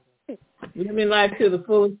living life to the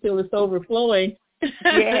fullest till it's overflowing.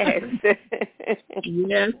 Yes.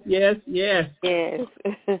 Yes, yes, yes. Yes.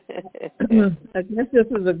 I guess this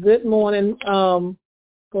is a good morning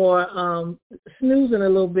for snoozing a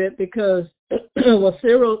little bit because well,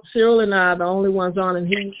 Cyril and I are the only ones on, and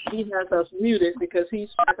he has us muted because he's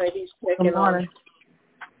checking on.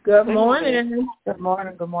 Good morning. Good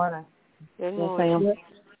morning. Good morning. Good morning.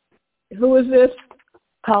 Who is this?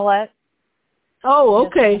 Paulette. Oh,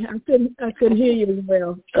 okay. I couldn't hear you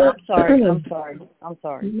well. I'm sorry.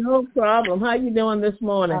 No problem. How you doing this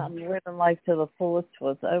morning? I'm living life to the fullest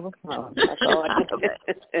was overflowing. That's all I can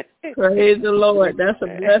say. Praise the Lord. That's a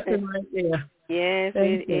blessing right there. Yes,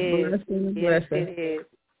 Thank it is. Blessing, Yes, blessing. it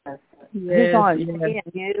is. Who's on? Yes. Me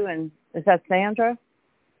and you, and is that Sandra?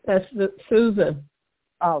 That's Susan.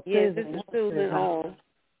 Oh, yes, Susan. this is Susan Hall.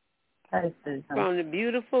 Hi, Susan. From the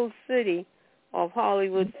beautiful city of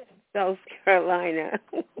Hollywood, South Carolina.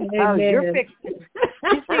 Oh, you're fixing.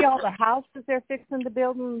 You see all the houses they're fixing to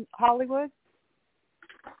build in Hollywood?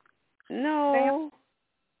 No. Ma'am?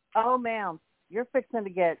 Oh, ma'am. You're fixing to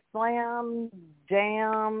get slammed,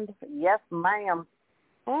 jammed. Yes, ma'am.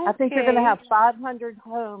 Okay. I think you're going to have 500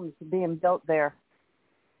 homes being built there.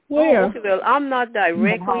 Where? Okay, well, I'm not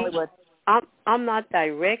directly. In Hollywood. I'm not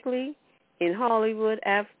directly in Hollywood.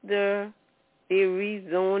 After they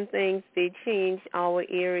rezone things, they changed our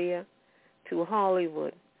area to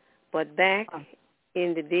Hollywood. But back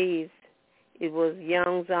in the days, it was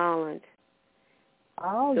Young's Island.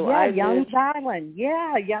 Oh, so yeah, Young's Island.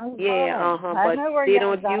 Yeah, Young's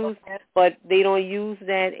Island. Yeah, but they don't use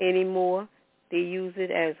that anymore. They use it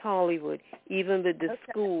as Hollywood. Even with the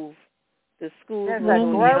schools. The schools There's was a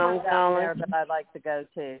on grower Young's down there Island. that I like to go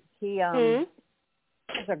to.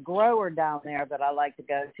 There's a grower down there that I like to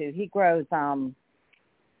go to. He grows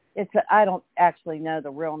I don't actually know the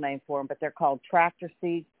real name for them, but they're called tractor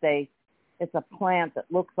seeds. It's a plant that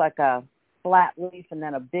looks like a flat leaf, and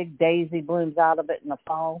then a big daisy blooms out of it in the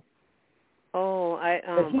fall. Oh, I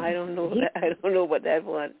don't know. I don't know what that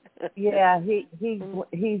was. Yeah, he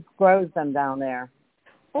grows them down there.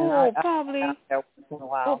 Oh, probably.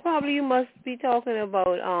 Oh, probably you must be talking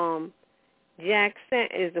about Jackson.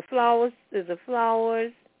 Is the flowers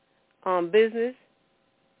business?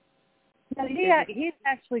 No, he's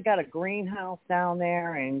actually got a greenhouse down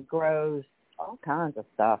there and grows all kinds of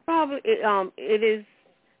stuff. Probably it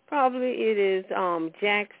is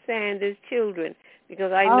Jack Sanders' children,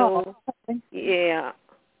 because I know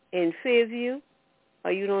in Fairview.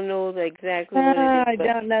 You don't know exactly what it is. I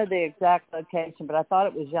don't know the exact location, but I thought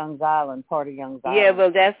it was Young's Island, part of Young's Island. Yeah, well,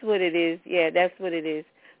 that's what it is. Yeah, that's what it is.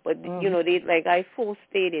 But you know, they, like I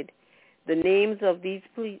stated, the names of these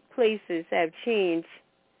places have changed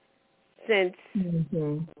since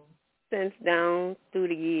down through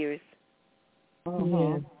the years.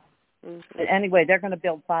 But anyway, they're going to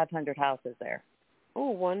build 500 houses there. Oh,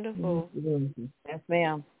 wonderful. Yes,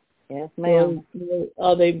 ma'am. Yes, ma'am.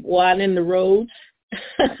 Are they widening the roads?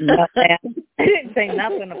 No, ma'am. They didn't say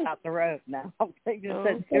nothing about the road now. They just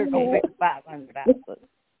said they're going to build 500 houses.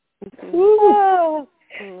 Well,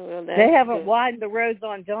 they haven't widened the roads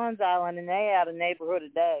on John's Island, and they had a neighborhood a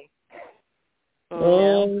day.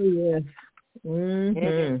 Oh, yes.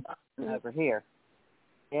 Over here.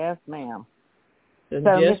 Yes, ma'am.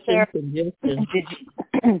 Suggestion.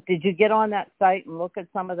 Did you get on that site and look at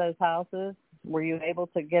some of those houses? Were you able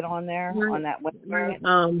to get on there on that website?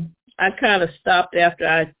 I kind of stopped after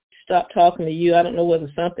I stopped talking to you. I don't know whether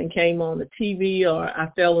something came on the TV or I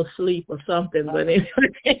fell asleep or something, but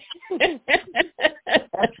anyway.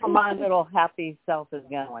 That's how my little happy self is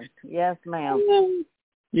going. Yes, ma'am.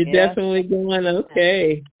 You're definitely going,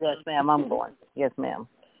 okay. Yes, ma'am, I'm going. Yes, ma'am.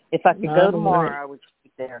 If I could go tomorrow, I would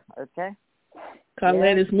be there, okay?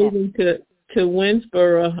 Colette is moving to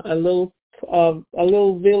Winsboro, a little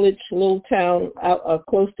village, little town out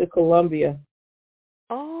close to Columbia.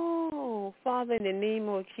 Oh, Father, in the name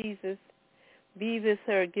of Jesus, be with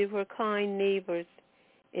her. Give her kind neighbors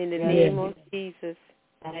in the name of Jesus.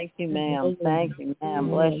 Thank you, ma'am. Thank you, ma'am.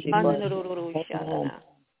 Bless you. Hallelujah.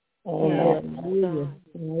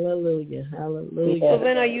 So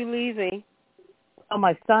when are you leaving? Oh,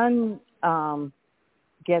 my son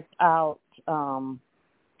gets out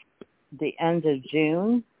the end of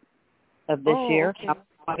June of this year,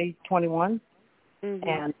 2021.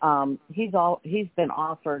 And he's been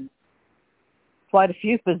offered quite a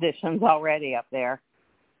few positions already up there,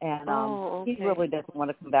 and he really doesn't want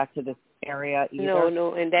to come back to this area either.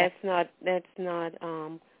 No, and that's not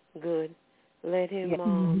good. Let him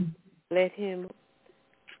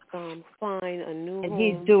find a new and home.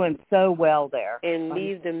 He's doing so well there. And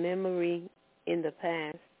leave the memory in the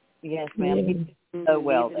past. Yes, ma'am. He's doing so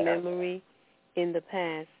well leave the memory in the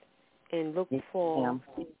past and look for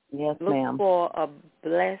Yes, ma'am. for a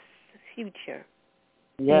blessed future.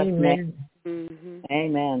 Yes, Amen. ma'am.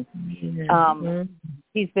 Amen.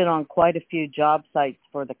 He's been on quite a few job sites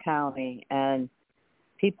for the county, and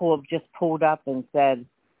people have just pulled up and said,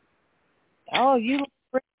 "Oh, you look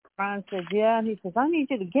great." Ron said, "Yeah," and he says, "I need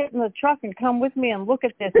you to get in the truck and come with me and look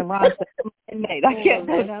at this." And Ron said, "Mate, I can't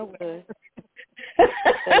go nowhere." So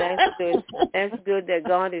that's good. That's good that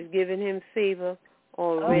God has given him favor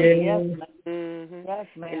already. Yes, Yes,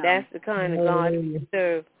 ma'am. And that's the kind of God we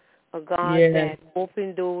serve, a God that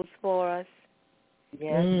opens doors for us,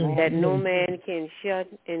 that no man can shut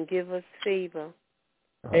and give us favor.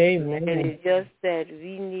 Amen. And it's just that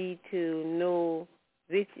we need to know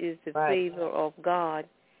which is the favor of God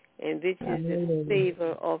and which is the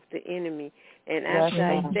favor of the enemy. And after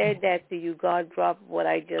I said that to you, God dropped what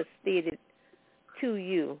I just stated to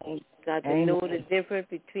you. Got to know the difference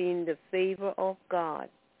between the favor of God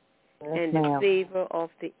and the favor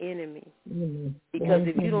of the enemy. Because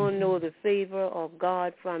if you don't know the favor of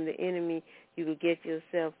God from the enemy, you will get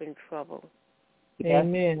yourself in trouble.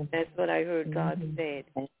 Amen. That's what I heard God said.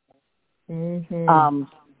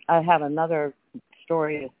 I have another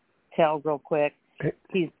story to tell real quick.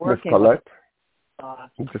 He's working. Miss Colette,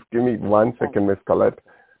 just give me 1 second, Miss Colette.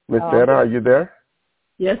 Miss Sarah, are you there?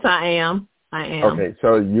 Yes, I am. Okay,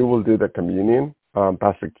 so you will do the communion.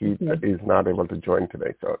 Pastor Keith is not able to join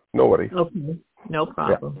today, so no worries. Okay, no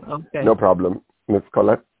problem. Yeah. Okay. No problem. Miss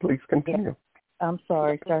Colette, please continue. I'm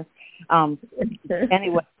sorry, sir.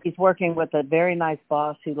 Anyway, he's working with a very nice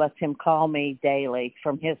boss who lets him call me daily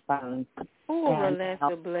from his phone. Oh, well, that's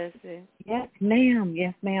a blessing. Yes, ma'am.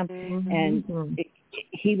 Yes, ma'am. And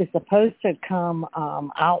he was supposed to come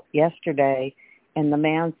out yesterday, and the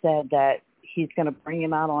man said that he's going to bring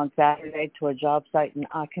him out on Saturday to a job site, and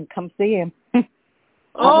I can come see him. Isn't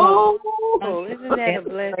that a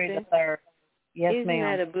blessing? Yes, Isn't ma'am.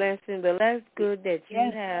 that a blessing? But that's good that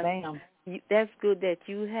you have. Ma'am. That's good that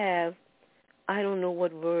you have. I don't know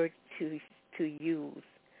what word to use,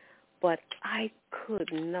 but I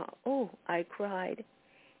could not. Oh, I cried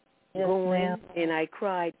going, and I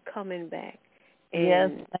cried coming back.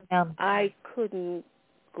 And yes, ma'am. I couldn't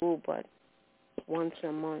go but once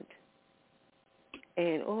a month.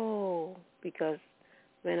 And because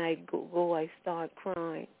when I go, I start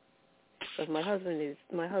crying. Because my husband is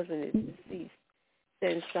deceased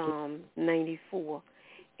since 94,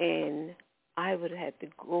 and I would have to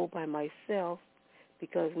go by myself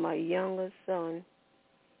because my younger son,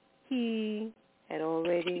 he had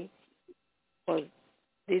already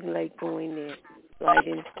didn't like going there, so I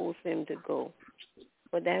didn't force him to go.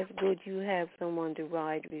 But that's good you have someone to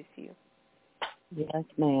ride with you. Yes,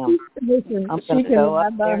 ma'am. She can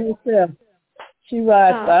ride by herself. She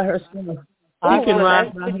rides by herself. She can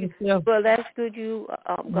ride by herself. Well, that's good. You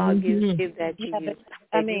God give that to you.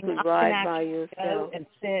 I mean, you could ride by yourself and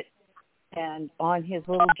sit. And on his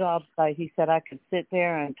little job site, he said I could sit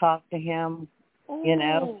there and talk to him. You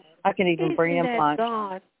know, I can even bring him lunch.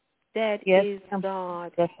 God. That yes, is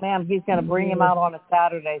God. Yes, ma'am. He's going to bring him out on a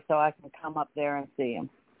Saturday so I can come up there and see him.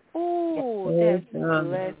 Oh, that's a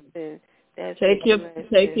blessing. Take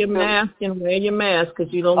your mask and wear your mask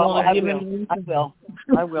because you don't want to give him. I will.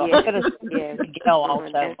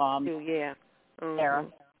 Yes. Sarah.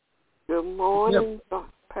 Good morning,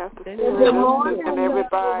 Pastor Good morning, and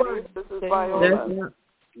everybody. This is Viola.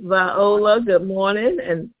 Viola, good morning,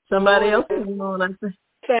 and somebody else is on. I think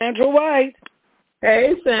Sandra White.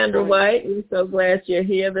 Hey, Sandra White. We're so glad you're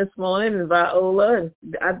here this morning, and Viola.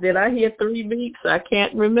 And did I hear 3 beeps? I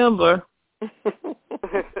can't remember.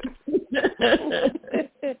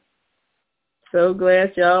 So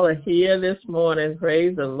glad y'all are here this morning.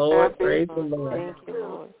 Praise the Lord. Praise the Lord. Thank you,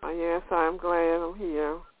 Lord. Yes, I'm glad I'm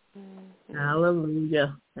here.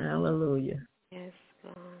 Hallelujah. Hallelujah. Yes,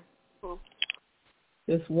 God.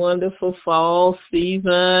 This wonderful fall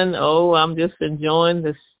season. Oh, I'm just enjoying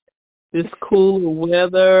this cooler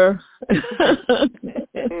weather.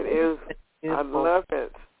 It is. I love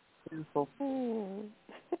it. Beautiful.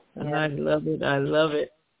 I love it. I love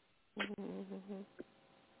it.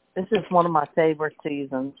 This is one of my favorite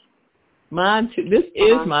seasons. Mine too. This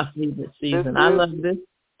is my favorite season. I love this.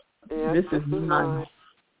 Yes, this is mine.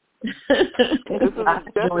 This is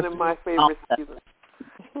definitely my favorite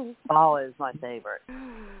season. Fall is my favorite.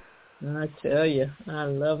 I tell you, I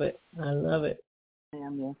love it. I love it.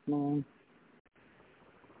 Yes, ma'am.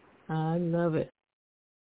 I love it.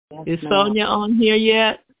 Yes, is ma'am. Sonia on here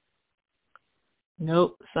yet?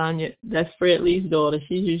 Nope, Sonia. That's Fred Lee's daughter.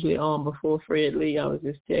 She's usually on before Fred Lee. I was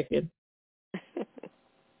just checking.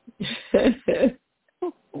 Yes,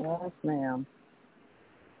 ma'am.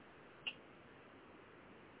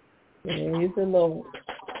 Praise the Lord.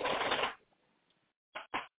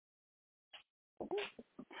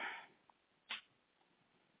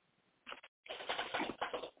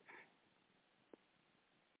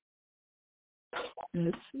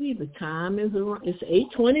 Let's see. The time is around. It's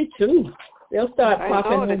 8:22. They'll start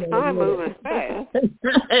popping in. The time moving fast.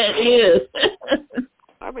 It is.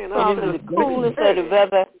 I mean, probably the coolness of the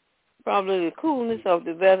weather. Probably the coolness of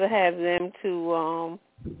the weather has them to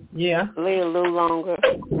lay a little longer.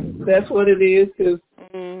 That's what it is. Because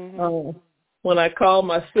when I called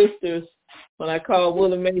my sisters, when I called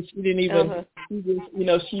Willa Mae, she didn't even. She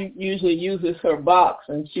just, she usually uses her box,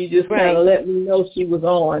 and she just kind of let me know she was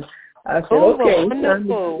on. I said, okay,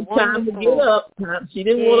 time to get up. She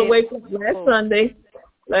didn't want to wake up last Sunday.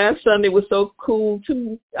 Last Sunday was so cool,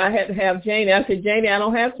 too. I had to have Janie. I said, Janie, I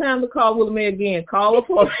don't have time to call Willa Mae again. Call her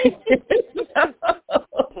for me.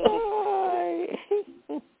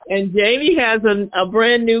 And Janie has a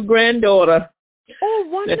brand new granddaughter. Oh,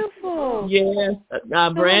 wonderful. Yes,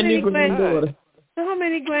 a brand new granddaughter. So how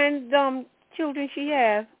many children she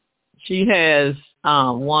has? She has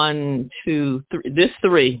 1, 2,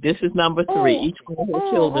 3. This is number 3. Each one of her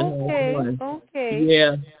children has one. Okay.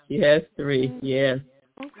 Yeah, she has 3. Yes.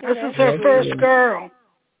 Okay, this is her first girl.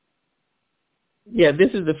 Yeah,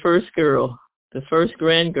 this is the first girl, the first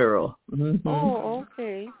grandgirl. Mm-hmm. Oh,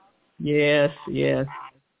 okay. Yes.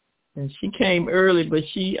 And she came early, but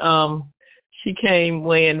she came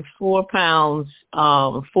weighing 4 pounds,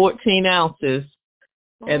 14 ounces.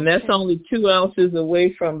 And that's only 2 ounces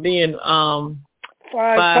away from being 5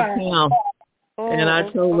 pounds. And I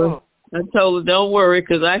told her, don't worry,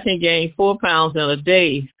 because I can gain 4 pounds in a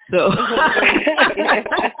day. So,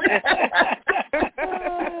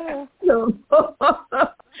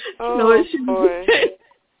 it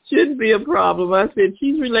shouldn't be a problem. I said,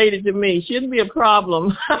 she's related to me. Shouldn't be a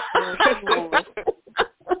problem.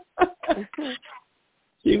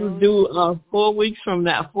 She was due 4 weeks from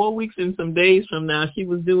now, 4 weeks and some days from now. She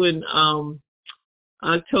was due in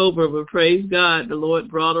October, but praise God, the Lord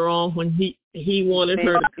brought her on when he wanted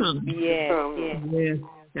her to come. Yes.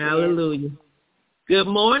 Hallelujah. Good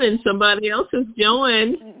morning. Somebody else has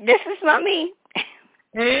joined. This is Mommy.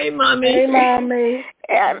 Hey, Mommy. Hey, Mommy.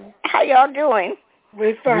 How y'all doing?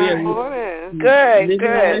 We're fine. Good.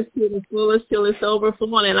 Living to the fullest till it's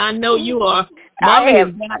overflowing, and I know you are. Mommy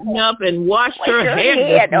has gotten up and washed her hair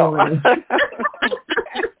this morning.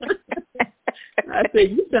 I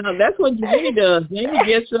said, that's what Jamie does. Jamie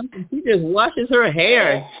gets up and she just washes her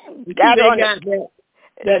hair. They got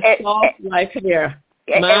that soft like hair.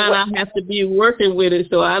 Mine, I have to be working with it,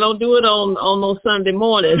 so I don't do it on no Sunday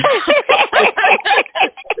morning.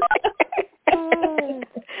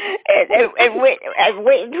 and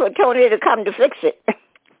waiting for Tony to come to fix it.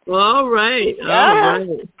 All right.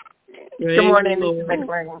 Good morning, Mr.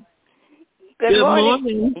 McBurney. Good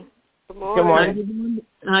morning. Good morning.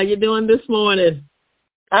 How you doing this morning?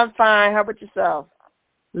 I'm fine. How about yourself?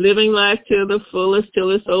 Living life to the fullest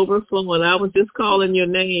till it's overflowing. I was just calling your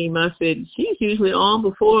name. I said, she's usually on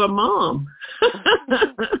before her mom.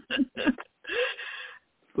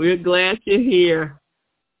 We're glad you're here.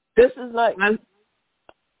 This is like...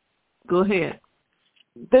 Go ahead.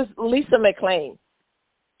 This Lisa McLean.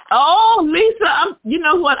 Oh, Lisa! You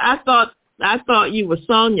know what? I thought you were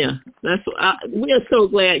Sonia. We're so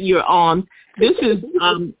glad you're on. This is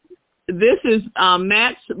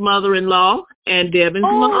Matt's mother-in-law and Devin's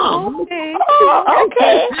mom. Okay.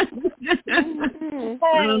 Okay.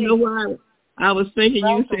 I don't know why I was thinking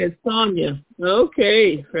you said Sonia.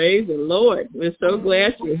 Okay, praise the Lord. We're so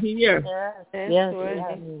glad you're here. Yes.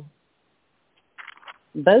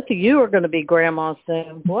 Both of you are going to be grandmas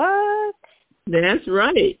soon. What? That's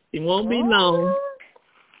right. It won't be long.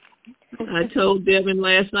 I told Devin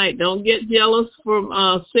last night, don't get jealous from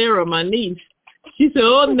Sarah, my niece. She said,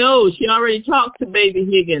 oh, no, she already talked to Baby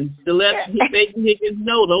Higgins to let Baby Higgins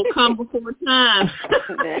know, don't come before time.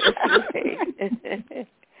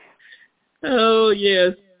 Oh,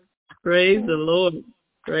 yes. Praise the Lord.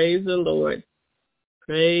 Praise the Lord.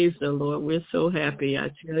 Praise the Lord. We're so happy, I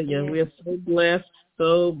tell you. We're so blessed,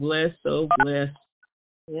 so blessed, so blessed.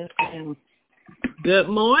 Yes, ma'am. Good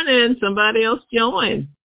morning. Somebody else join.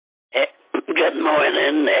 Good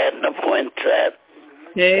morning, Edna Poinsett.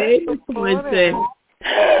 Hey, Poinsett.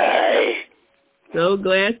 Hi. So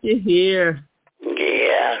glad you're here.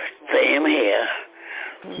 Yeah, same here.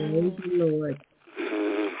 Praise the Lord.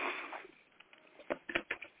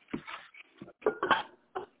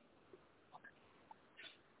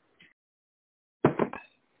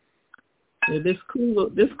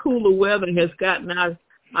 This cooler weather has gotten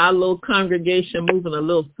our little congregation moving a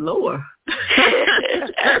little slower.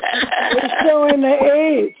 showing the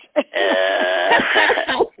age.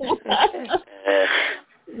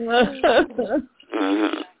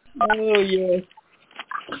 Oh, yes.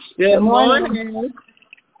 Good morning.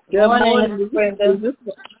 Good morning, Brenda.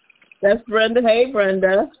 That's Brenda. Hey,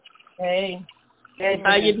 Brenda. Hey.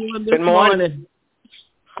 How you doing this morning?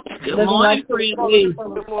 Good morning, Freddie.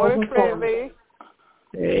 Good morning, Freddie.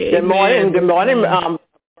 Hey, good morning. Good morning,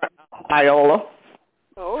 Iola.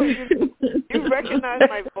 Oh, you recognize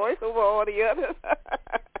my voice over all the others?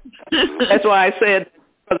 That's why I said,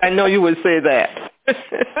 because I know you would say that.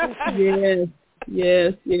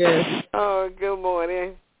 Yes. Oh, good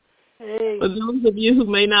morning. Hey. For those of you who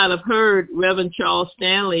may not have heard, Reverend Charles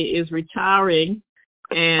Stanley is retiring.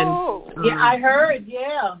 And yeah, I heard,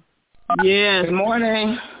 yeah. Yes. Good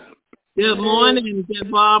morning. Good morning. Is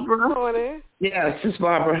that Barbara? Good morning. Yes, it's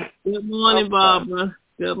Barbara. Good morning, Barbara.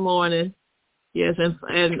 Good morning. Yes,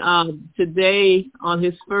 and today on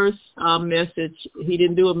his first message, he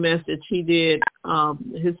didn't do a message. He did.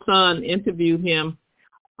 His son interviewed him.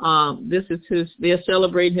 This is they're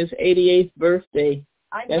celebrating his 88th birthday.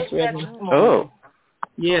 That's right. Oh.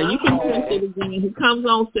 Yeah, you can catch it again. He comes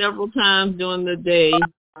on several times during the day.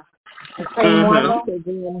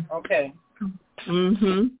 Okay.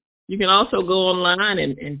 You can also go online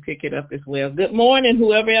and pick it up as well. Good morning,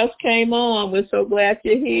 whoever else came on. We're so glad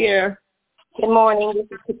you're here. Good morning. This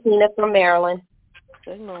is Katina from Maryland.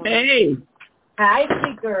 Good morning. Hey. Hi,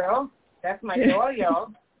 sweet girl. That's my daughter,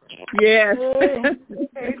 y'all. Yes.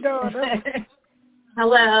 Hey, daughter.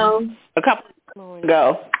 Hello. A couple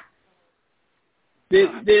ago. Did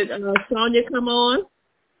Sonia come on?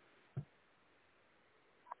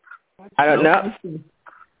 I don't know.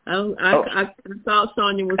 I thought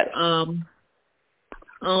Sonia was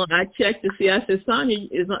I checked to see. I said Sonia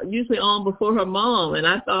is usually on before her mom, and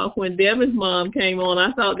I thought when Devin's mom came on,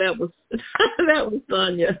 I thought that was that was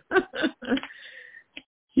Sonia.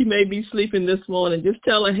 She may be sleeping this morning. Just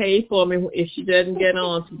tell her hey for me if she doesn't get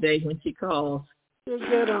on today when she calls. She'll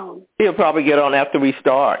get on. He'll probably get on after we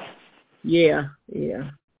start. Yeah.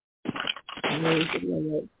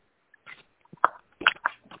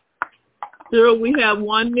 Cyril, we have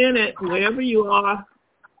 1 minute, wherever you are.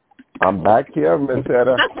 I'm back here, Miss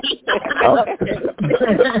Etta. Oh,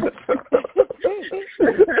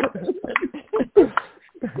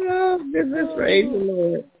 goodness, praise the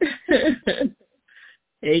Lord.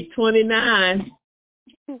 8:29.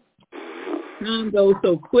 Time goes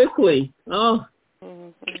so quickly. Oh,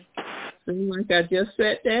 seems like I just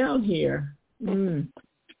sat down here.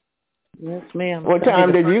 Yes, ma'am. What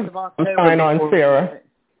time did you sign on, Sarah?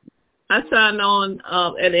 I signed on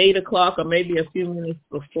at 8 o'clock or maybe a few minutes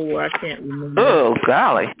before. I can't remember. Oh,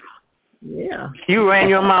 golly. Yeah. You ran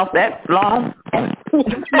your mouth that long? Yes,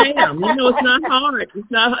 ma'am. It's not hard.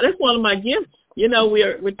 It's not. That's one of my gifts.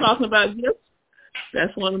 We're talking about gifts.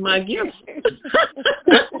 That's one of my gifts.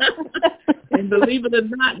 And believe it or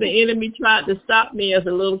not, the enemy tried to stop me as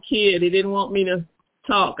a little kid. He didn't want me to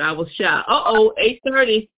talk. I was shy.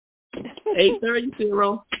 8:30. 8:30,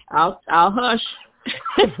 Cyril. I'll hush.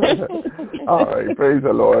 All right, praise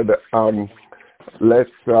the Lord.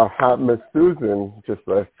 Let's have Miss Susan just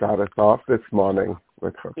start us off this morning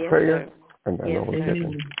with her prayer, sir. and then we'll get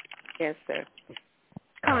in. Yes, sir.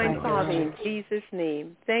 Kind Father, in Jesus'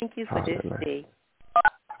 name, thank you for this day.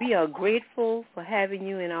 We are grateful for having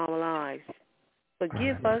you in our lives.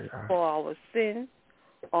 Forgive us for our sin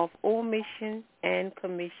of omission and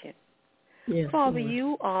commission. Yes, Father,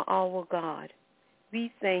 you are our God.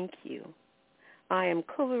 We thank you. I am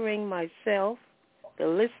covering myself, the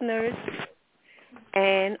listeners,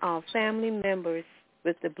 and our family members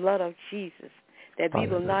with the blood of Jesus, that we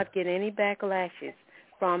will not get any backlashes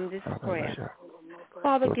from this prayer.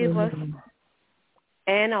 Father, give us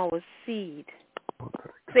and our seed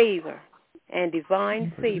favor and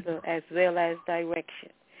divine favor as well as direction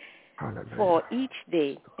for each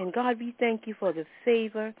day. And God, we thank you for the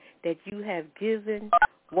favor that you have given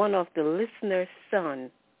one of the listeners' sons.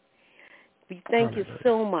 We thank you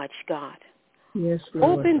so much, God. Yes,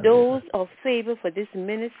 Lord. Open doors of favor for this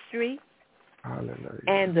ministry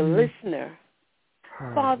and the listener.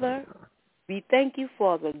 Father, we thank you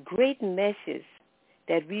for the great message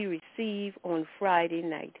that we receive on Friday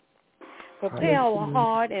night. Prepare our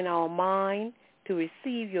heart and our mind to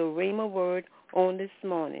receive your rhema word on this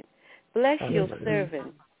morning. Bless your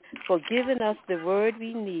servant for giving us the word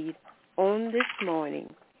we need on this morning.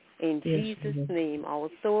 In Jesus' name, our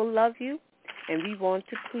soul loves you, and we want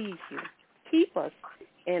to please you. Keep us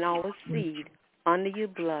and our seed under your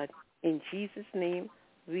blood. In Jesus' name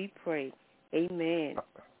we pray. Amen.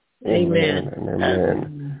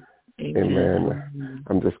 Amen. Amen.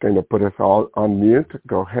 I'm just going to put us all on mute.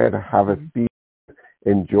 Go ahead and have a seat.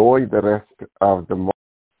 Enjoy the rest of the morning.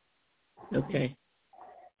 Okay.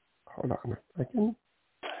 Hold on a second.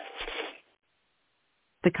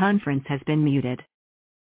 The conference has been muted.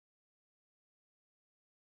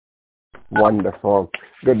 Wonderful.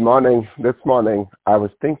 Good morning. This morning I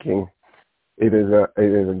was thinking it is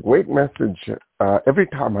a great message. Every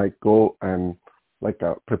time I go and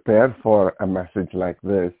prepare for a message like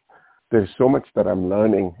this, there's so much that I'm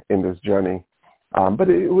learning in this journey. But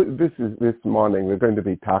this morning we're going to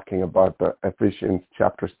be talking about the Ephesians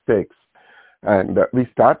chapter 6. And we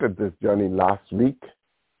started this journey last week,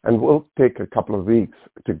 and we'll take a couple of weeks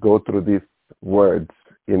to go through these words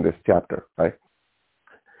in this chapter, right?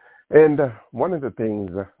 And one of the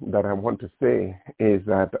things that I want to say is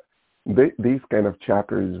that these kind of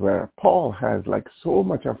chapters where Paul has so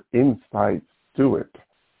much of insights to it.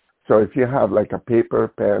 So if you have a paper,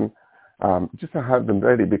 pen, just to have them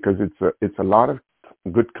ready, because it's a lot of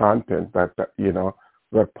good content that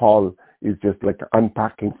where Paul is just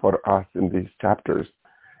unpacking for us in these chapters.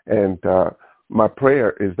 And my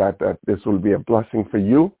prayer is that this will be a blessing for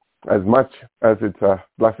you as much as it's a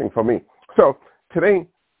blessing for me. So today,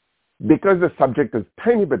 because the subject is a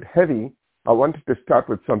tiny bit heavy, I wanted to start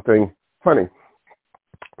with something funny.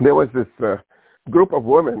 There was this group of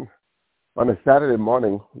women on a Saturday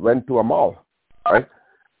morning went to a mall, right?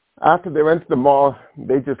 After they went to the mall,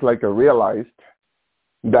 they just realized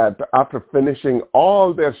that after finishing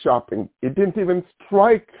all their shopping, it didn't even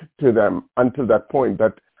strike to them until that point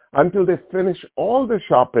that until they finished all the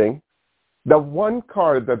shopping, the one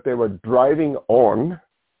car that they were driving on,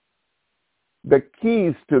 the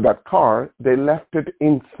keys to that car, they left it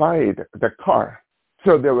inside the car.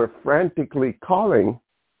 So they were frantically calling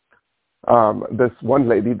this one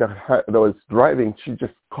lady that was driving. She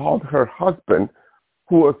just called her husband,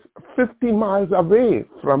 who was 50 miles away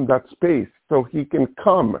from that space, so he can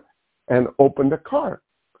come and open the car.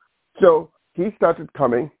 So he started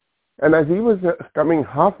coming, and as he was coming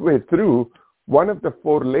halfway through, one of the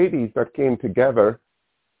four ladies that came together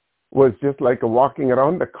was just walking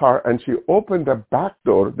around the car, and she opened the back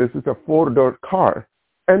door. This is a 4-door car,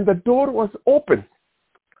 and the door was open,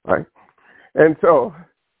 right? And so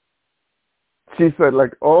she said,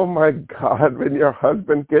 oh my God, when your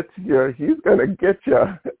husband gets here, he's going to get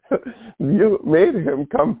you. You made him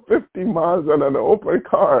come 50 miles on an open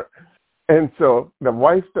car. And so the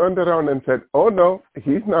wife turned around and said, oh no,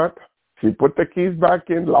 he's not. She put the keys back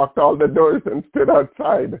in, locked all the doors, and stood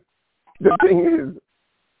outside. The thing is,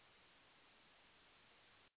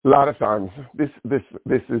 a lot of times, this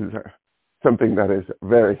is something that is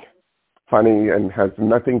very funny and has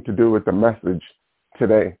nothing to do with the message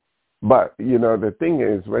today. But, the thing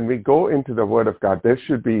is, when we go into the Word of God, there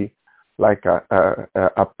should be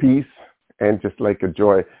a peace and just a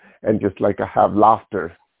joy and just have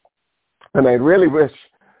laughter. And I really wish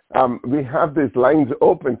we have these lines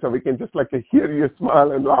open so we can just hear you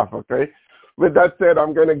smile and laugh, okay? With that said,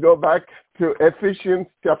 I'm going to go back to Ephesians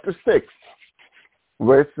chapter 6,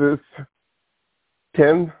 verses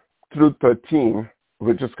 10 through 13.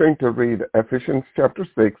 We're just going to read Ephesians chapter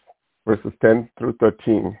 6, verses 10 through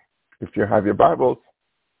 13. If you have your Bibles.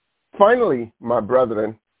 Finally, my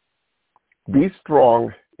brethren, be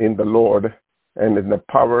strong in the Lord and in the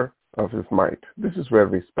power of his might. This is where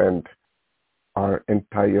we spent our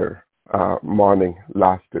entire morning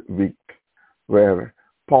last week, where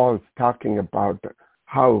Paul is talking about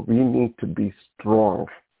how we need to be strong.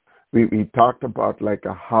 We talked about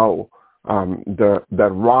how the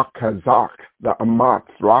Rock Hazak, the Amat,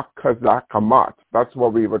 Rock Hazak Amat. That's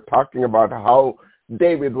what we were talking about, how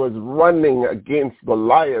David was running against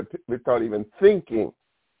Goliath without even thinking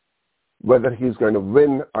whether he's going to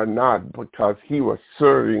win or not, because he was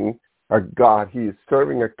serving a God. He is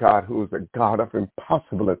serving a God who is a God of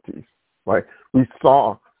impossibilities, right? We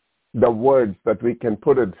saw the words that we can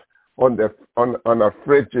put it on our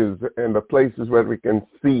fridges and the places where we can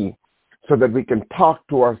see, so that we can talk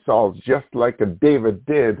to ourselves just like David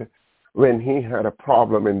did when he had a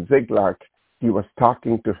problem in Ziklag. He was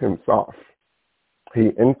talking to himself.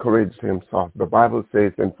 He encouraged himself. The Bible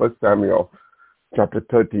says in 1 Samuel chapter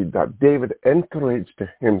 30 that David encouraged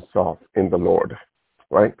himself in the Lord,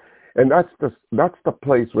 right? And that's the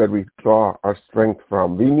place where we draw our strength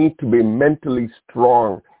from. We need to be mentally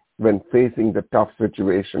strong when facing the tough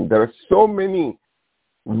situation. There are so many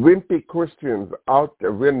wimpy Christians out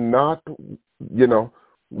there. We're not,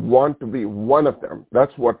 want to be one of them.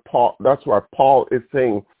 That's why Paul is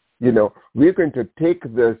saying, we're going to take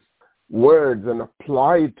this words and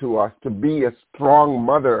apply it to us to be a strong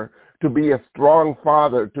mother, to be a strong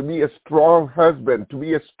father, to be a strong husband, to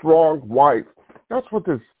be a strong wife. That's what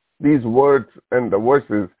these words and the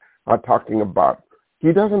verses are talking about.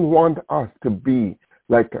 He doesn't want us to be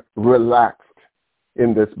like relaxed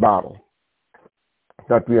in this battle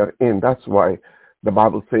that we are in. That's why the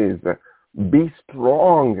Bible says, be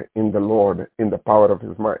strong in the Lord in the power of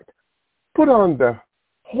his might. Put on the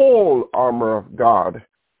whole armor of God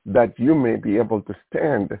that you may be able to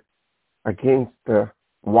stand against the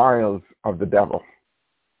wiles of the devil.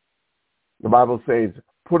 The Bible says,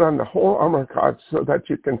 put on the whole armor of God so that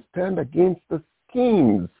you can stand against the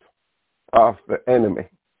schemes of the enemy,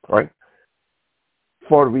 right?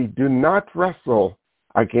 For we do not wrestle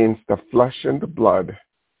against the flesh and the blood,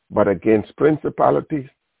 but against principalities,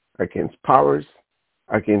 against powers,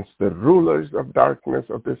 against the rulers of darkness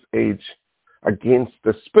of this age, against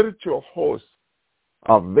the spiritual hosts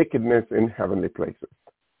of wickedness in heavenly places.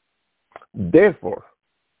 Therefore,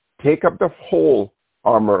 take up the whole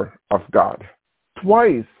armor of God.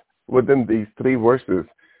 Twice within these 3 verses,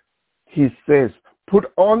 he says,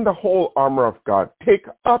 put on the whole armor of God. Take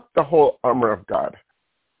up the whole armor of God,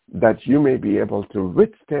 that you may be able to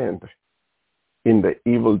withstand in the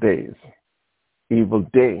evil day,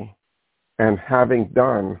 and having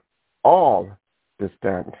done all to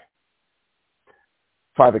stand.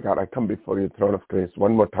 Father God, I come before your throne of grace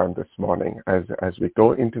one more time this morning as we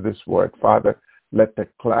go into this word. Father, let the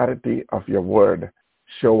clarity of your word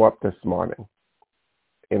show up this morning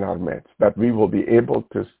in our midst, that we will be able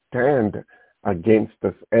to stand against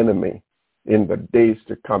this enemy in the days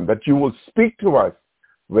to come, that you will speak to us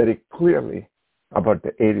very clearly about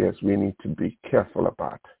the areas we need to be careful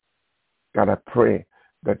about. God, I pray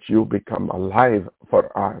that you become alive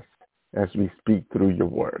for us as we speak through your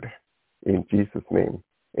word. In Jesus' name,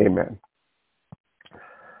 amen.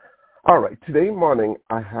 All right, today morning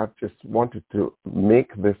I have just wanted to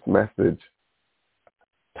make this message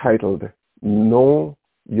titled, Know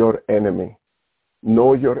Your Enemy.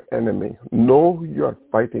 Know your enemy. Know who you are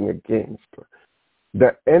fighting against.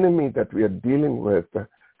 The enemy that we are dealing with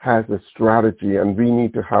has a strategy, and we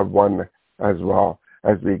need to have one as well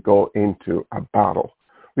as we go into a battle.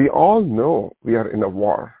 We all know we are in a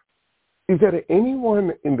war. Is there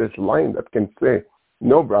anyone in this line that can say,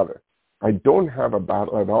 no, brother, I don't have a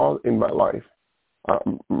battle at all in my life?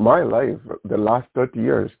 My life, the last 30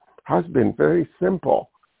 years, has been very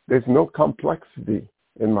simple. There's no complexity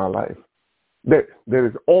in my life. There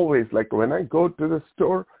is always, like when I go to the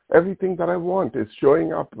store, everything that I want is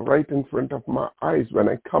showing up right in front of my eyes. When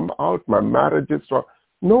I come out, my marriage is strong.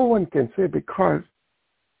 No one can say, because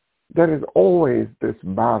there is always this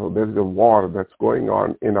battle. There's a war that's going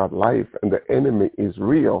on in our life, and the enemy is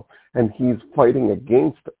real, and he's fighting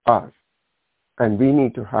against us. And we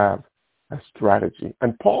need to have a strategy.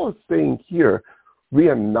 And Paul is saying here, we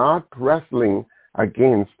are not wrestling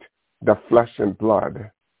against the flesh and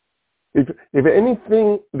blood. If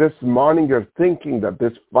anything this morning you're thinking that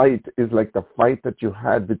this fight is like the fight that you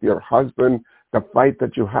had with your husband, the fight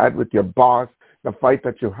that you had with your boss, the fight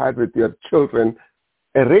that you had with your children,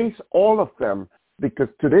 erase all of them, because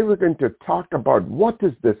today we're going to talk about what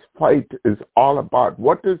is this fight is all about.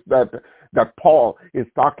 What is that Paul is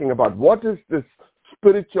talking about? What is this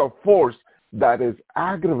spiritual force that is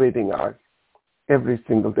aggravating us every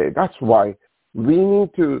single day? That's why we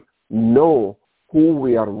need to know who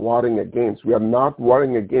we are warring against. We are not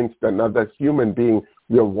warring against another human being.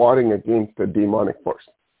 We are warring against a demonic force,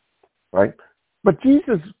 right? But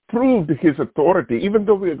Jesus proved his authority. Even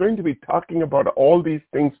though we are going to be talking about all these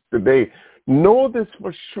things today, know this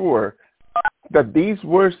for sure, that these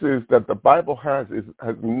verses that the Bible has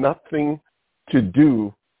nothing to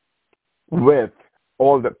do with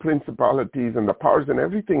all the principalities and the powers and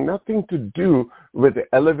everything, nothing to do with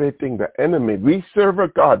elevating the enemy. We serve a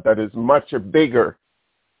God that is much bigger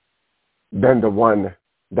than the one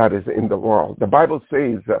that is in the world. The Bible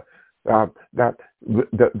says that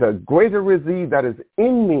the greater is he that is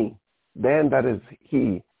in me than that is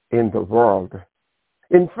he in the world.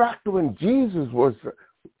 In fact, when Jesus was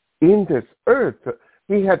in this earth,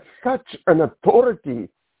 he had such an authority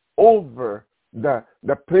over the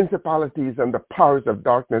principalities and the powers of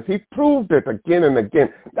darkness. He proved it again and again.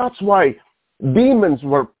 That's why demons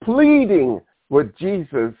were pleading with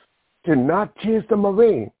Jesus to not chase them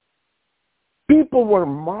away. People were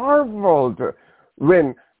marveled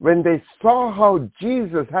when they saw how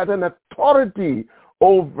Jesus had an authority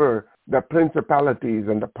over the principalities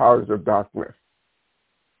and the powers of darkness.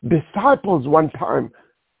 Disciples one time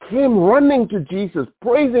came running to Jesus,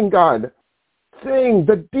 praising God, saying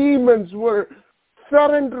the demons were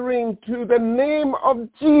surrendering to the name of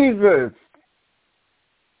Jesus.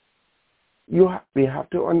 we have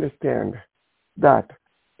to understand that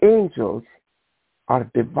angels are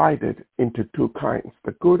divided into two kinds,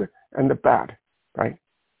 the good and the bad, right?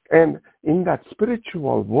 And in that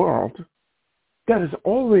spiritual world, there is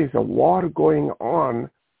always a war going on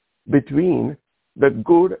between the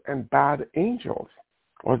good and bad angels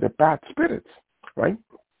or the bad spirits, right?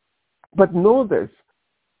 But know this,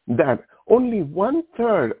 that only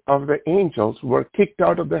 1/3 of the angels were kicked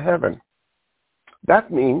out of the heaven.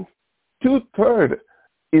 That means 2/3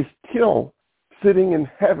 is still sitting in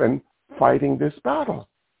heaven fighting this battle.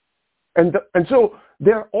 And so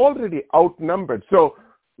they're already outnumbered. So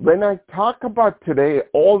when I talk about today,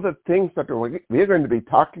 all the things that we're going to be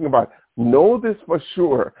talking about, know this for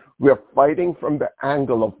sure. We're fighting from the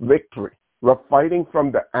angle of victory. We're fighting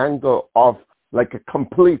from the angle of like a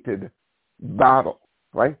completed battle,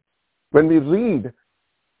 right? When we read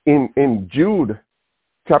in Jude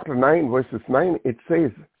chapter 9, verses 9, it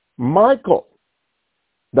says, Michael,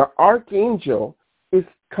 the archangel, is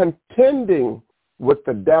contending with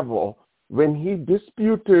the devil when he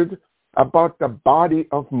disputed about the body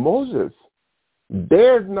of Moses,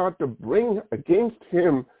 dared not to bring against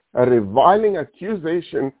him a reviling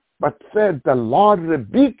accusation, but said, the Lord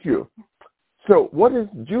rebuke you. So what is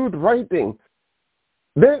Jude writing?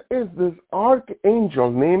 There is this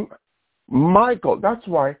archangel named Michael. That's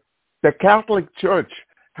why the Catholic Church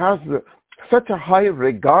has such a high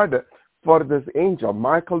regard for this angel,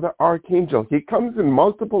 Michael the archangel. He comes in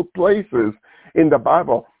multiple places in the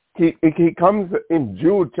Bible. He comes in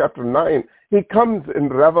Jude chapter 9. He comes in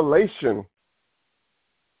Revelation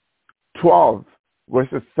 12,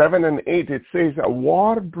 verses 7 and 8. It says, a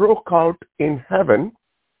war broke out in heaven.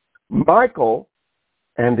 Michael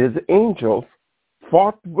and his angels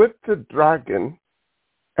fought with the dragon,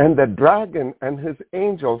 and the dragon and his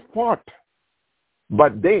angels fought.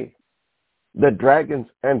 But they, the dragons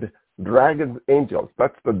and dragon's angels,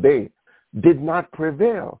 that's the they, did not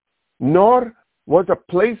prevail, nor was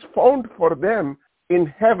a place found for them in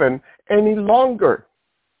heaven any longer.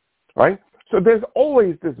 Right? So there's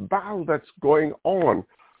always this battle that's going on.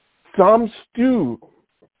 Psalms 2,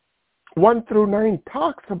 1-9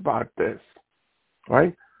 talks about this.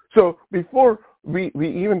 Right? So before we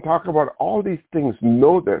even talk about all these things,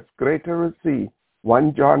 know this, greater is he.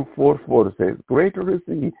 1 John 4:4 says, greater is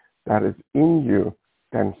he that is in you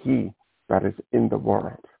than he that is in the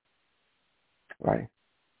world. Right?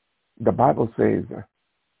 The Bible says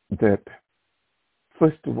that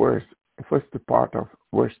first part of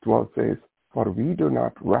verse 12 says, for we do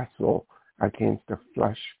not wrestle against the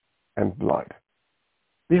flesh and blood.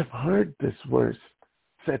 We have heard this verse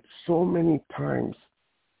said so many times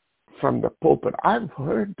from the pulpit. I've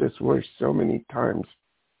heard this verse so many times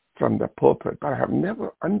from the pulpit, but I have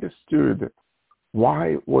never understood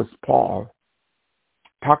why was Paul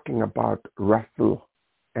talking about wrestle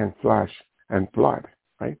and flesh and blood,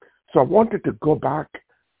 right? So I wanted to go back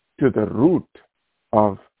to the root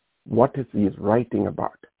of what is he writing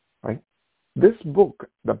about, right? This book,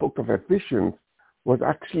 the book of Ephesians, was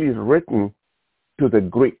actually written to the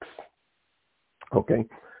Greeks, okay?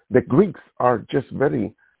 The Greeks are just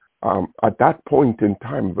very, at that point in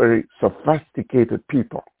time, very sophisticated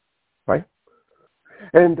people, right?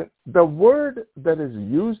 And the word that is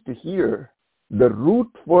used here, the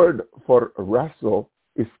root word for wrestle,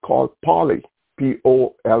 is called poly,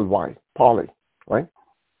 P-O-L-Y, poly, right?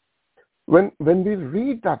 When we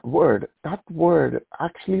read that word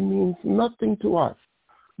actually means nothing to us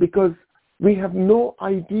because we have no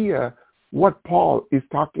idea what Paul is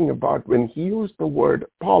talking about when he used the word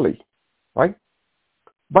poly, right?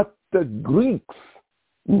 But the Greeks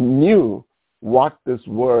knew what this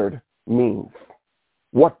word means,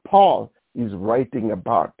 what Paul is writing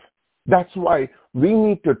about. That's why we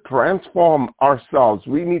need to transform ourselves.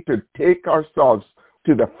 We need to take ourselves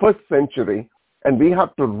to the 1st century, and we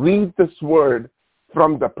have to read this word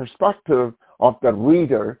from the perspective of the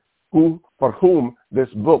reader for whom this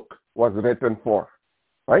book was written for,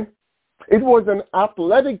 right? It was an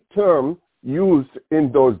athletic term used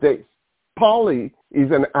in those days. Poly is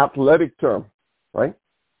an athletic term, right?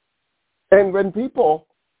 And when people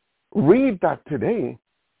read that today,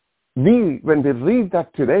 when we read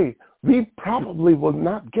that today, we probably will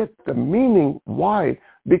not get the meaning. Why?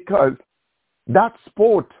 Because that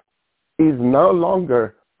sport is no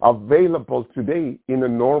longer available today in a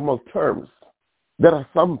normal terms. There are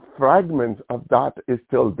some fragments of that is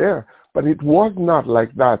still there, but it was not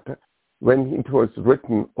like that when it was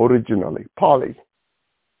written originally, poly.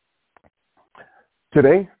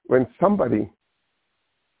 Today, when somebody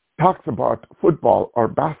talks about football or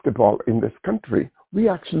basketball in this country, we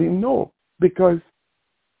actually know because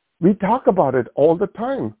we talk about it all the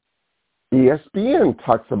time. ESPN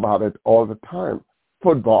talks about it all the time.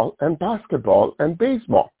 Football and basketball and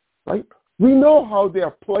baseball, right? We know how they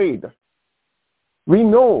are played. We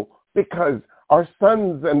know because our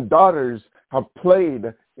sons and daughters have played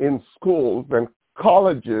in schools and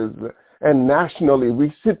colleges and nationally.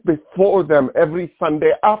 We sit before them every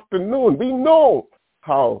Sunday afternoon. We know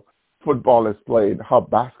how football is played, how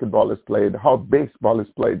basketball is played, how baseball is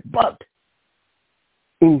played. But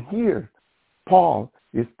in here, Paul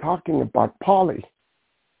is talking about poly,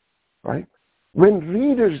 right? When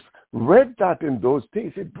readers read that in those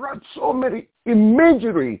days, it brought so many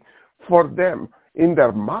imagery for them in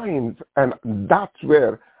their minds, and that's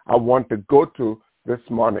where I want to go to this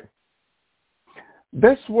morning.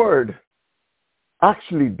 This word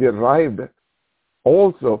actually derived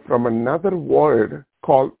also from another word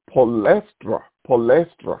called polestra,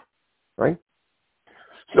 right?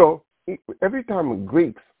 So every time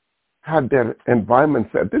Greeks had their environment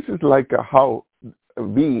set, this is like how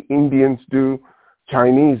we Indians do,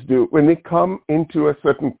 Chinese do. When we come into a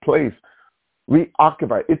certain place, we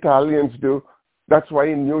occupy. Italians do. That's why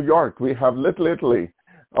in New York we have Little Italy,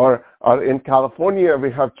 or in California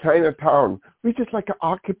we have Chinatown. We just like to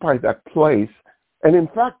occupy that place. And in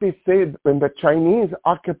fact, they say when the Chinese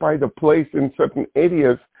occupy the place in certain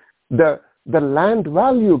areas, the land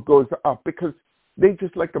value goes up because they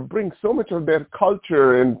just like to bring so much of their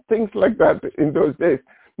culture and things like that in those days.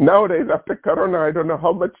 Nowadays, after Corona, I don't know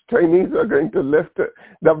how much Chinese are going to lift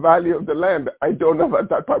the value of the land. I don't know about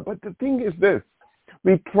that part. But the thing is this.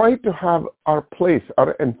 We try to have our place,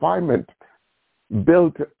 our environment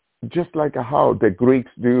built just like how the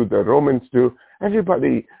Greeks do, the Romans do.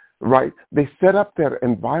 Everybody, right? They set up their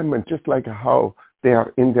environment just like how they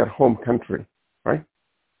are in their home country, right?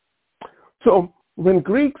 So when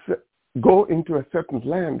Greeks go into a certain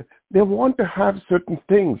land, they want to have certain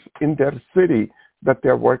things in their city that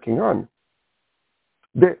they're working on.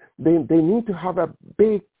 They need to have a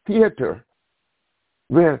big theater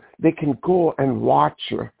where they can go and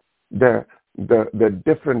watch the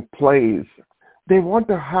different plays. They want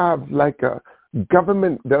to have like a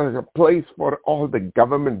government, there's a place for all the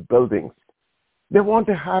government buildings. They want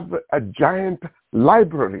to have a giant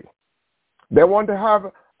library. They want to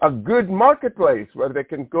have a good marketplace where they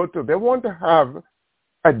can go to. They want to have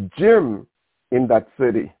a gym in that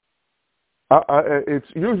city. It's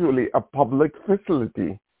usually a public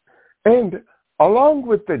facility. And along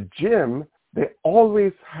with the gym, they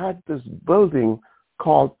always had this building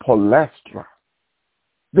called Polestra.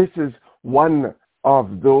 This is one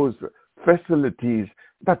of those facilities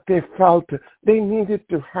that they felt they needed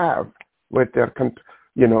to have with their,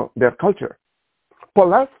 their culture.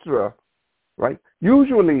 Polestra, right?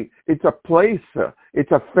 Usually it's a place,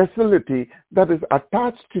 it's a facility that is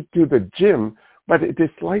attached to the gym, but it is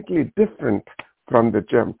slightly different from the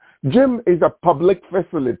gym. Gym is a public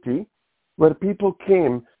facility where people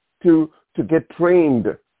came to get trained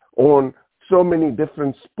on so many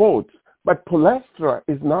different sports. But Polestra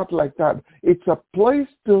is not like that. It's a place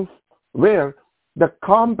where the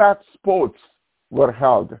combat sports were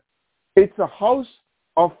held. It's a house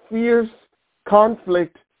of fierce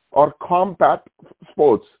conflict or combat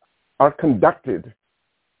sports are conducted.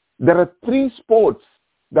 There are 3 sports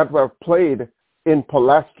that were played in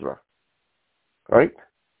Polestra, right?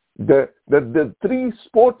 The 3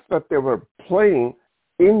 sports that they were playing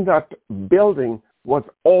in that building was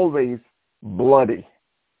always bloody.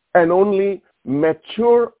 And only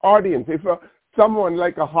mature audience, if someone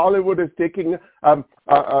like a Hollywood is taking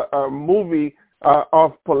a movie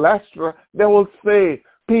of Polestra, they will say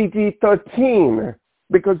PG-13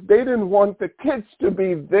 because they didn't want the kids to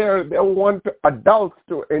be there. They want adults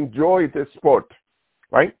to enjoy this sport,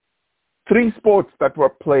 right? 3 sports that were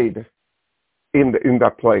played in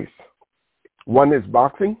that place. One is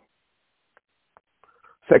boxing.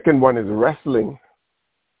 Second one is wrestling.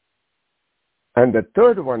 And the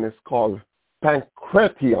third one is called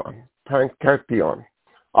Pankration.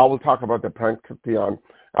 I will talk about the Pankration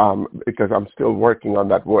because I'm still working on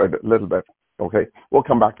that word a little bit. Okay, we'll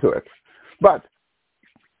come back to it. But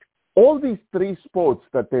all these 3 sports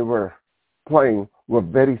that they were playing were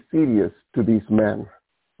very serious to these men,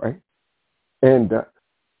 right? And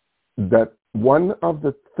that one of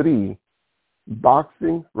the 3,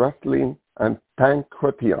 boxing, wrestling, and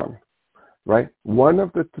Pankration, right? One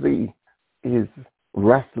of the 3 is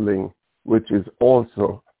wrestling, which is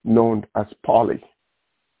also known as poly,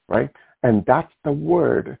 right? And that's the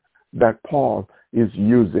word that Paul is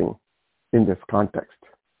using in this context.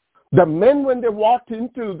 The men, when they walked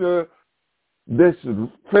into this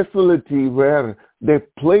facility where they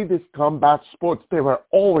play these combat sports, they were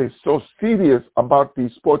always so serious about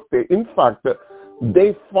these sports. In fact,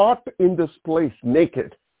 They fought in this place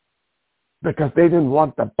naked because they didn't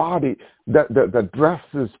want the body, the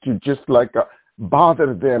dresses to just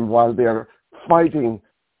bother them while they're fighting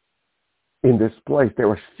in this place. They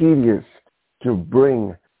were serious to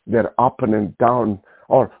bring their opponent down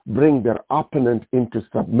or bring their opponent into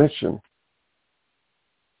submission.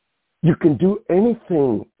 You can do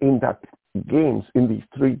anything in that games, in these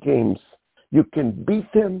three games. You can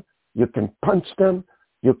beat them, you can punch them,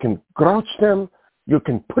 you can crouch them, you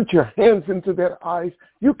can put your hands into their eyes.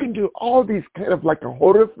 You can do all these kind of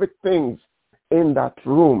horrific things in that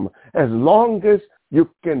room. As long as you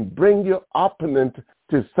can bring your opponent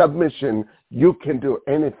to submission, you can do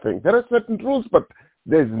anything. There are certain rules, but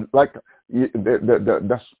there's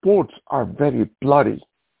the sports are very bloody,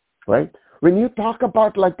 right? When you talk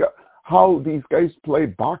about how these guys play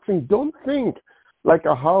boxing, don't think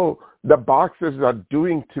how the boxers are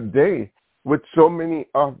doing today with so many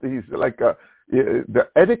of these the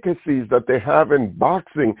etiquettes that they have in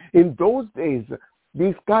boxing. In those days,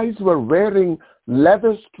 these guys were wearing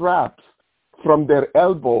leather straps from their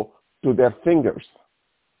elbow to their fingers,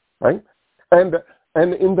 right? And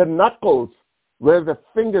in the knuckles where the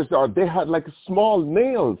fingers are, they had small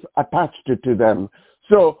nails attached to them.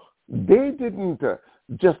 So they didn't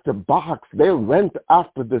just box. They went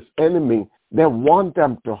after this enemy. They want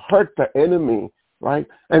them to hurt the enemy, right?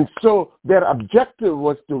 And so their objective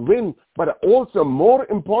was to win, but also more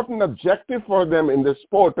important objective for them in the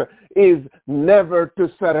sport is never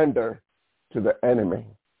to surrender to the enemy,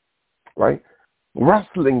 right?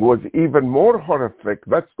 Wrestling was even more horrific.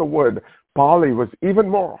 That's the word. Poly was even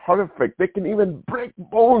more horrific. They can even break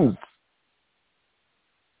bones.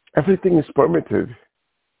 Everything is permitted.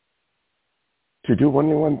 To do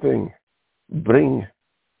only one thing, bring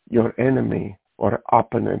your enemy or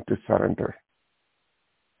opponent to surrender.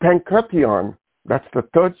 Pankration, that's the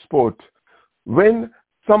third sport. When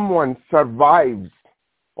someone survives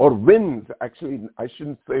or wins, actually I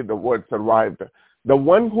shouldn't say the word survived, the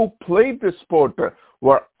one who played the sport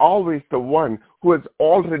were always the one who has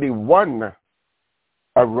already won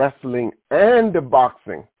a wrestling and a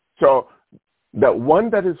boxing. So the one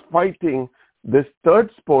that is fighting this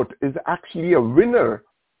third sport is actually a winner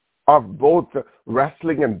of both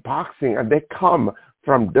wrestling and boxing, and they come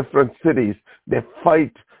from different cities. They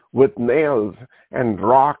fight with nails and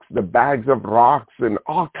rocks, the bags of rocks and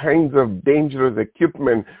all kinds of dangerous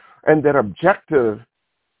equipment, and their objective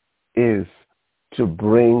is to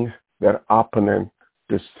bring their opponent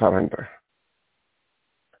to surrender.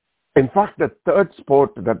 In fact, the third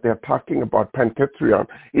sport that they're talking about, Pankration,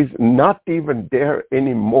 is not even there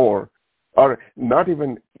anymore, or not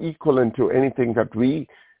even equivalent to anything that we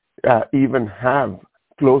even have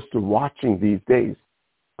close to watching these days.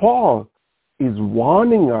 Paul is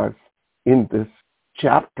warning us in this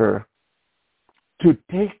chapter to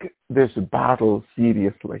take this battle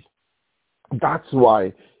seriously. That's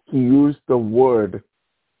why he used the word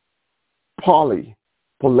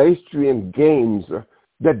Palastrian games.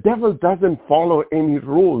 The devil doesn't follow any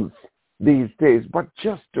rules these days, but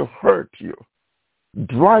just to hurt you,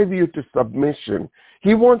 drive you to submission.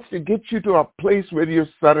 He wants to get you to a place where you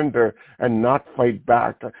surrender and not fight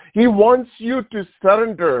back. He wants you to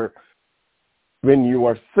surrender when you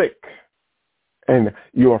are sick and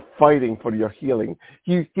you are fighting for your healing.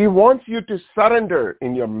 He wants you to surrender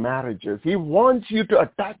in your marriages. He wants you to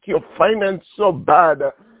attack your finance so bad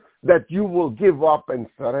that you will give up and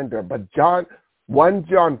surrender. But 1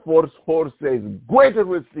 John 4:4 says,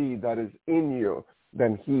 greater is he that is in you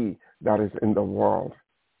than he that is in the world.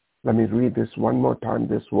 Let me read this one more time,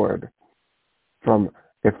 this word from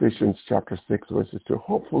Ephesians chapter 6, verses 2.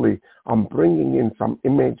 Hopefully, I'm bringing in some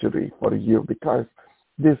imagery for you, because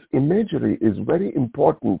this imagery is very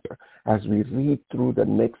important as we read through the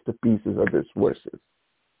next pieces of these verses.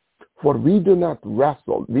 For we do not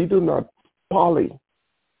wrestle, we do not parley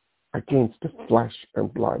against flesh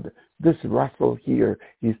and blood. This wrestle here,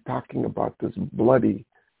 he's talking about this bloody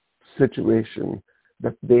situation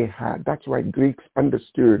that they had. That's why Greeks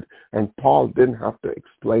understood, and Paul didn't have to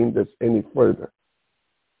explain this any further.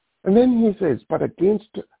 And then he says, but against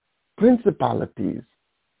principalities,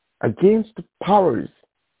 against powers,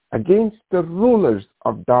 against the rulers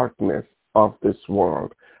of darkness of this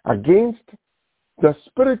world, against the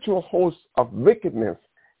spiritual hosts of wickedness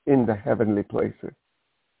in the heavenly places.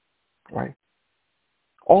 Right?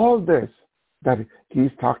 All this that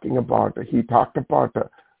he's talking about, he talked about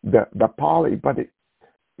the poly, but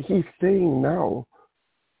he's saying now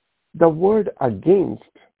the word against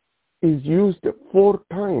is used 4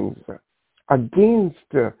 times. Against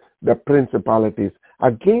the principalities,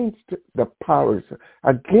 against the powers,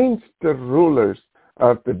 against the rulers,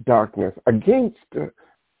 of the darkness, against,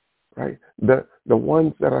 right, the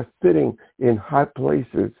ones that are sitting in high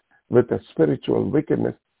places with the spiritual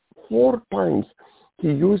wickedness. 4 times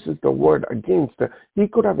he uses the word against. He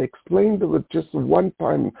could have explained it with just one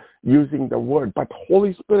time using the word, but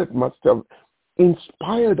Holy Spirit must have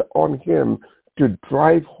inspired on him to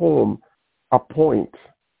drive home a point.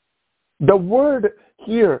 The word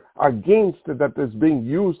here against that is being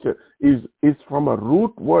used is from a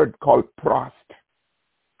root word called prost,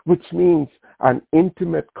 which means an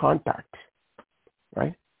intimate contact,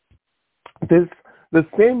 right? The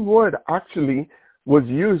same word actually was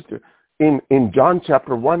used in John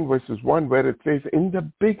chapter 1 verses 1, where it says, in the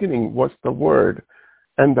beginning was the Word,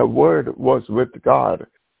 and the Word was with God.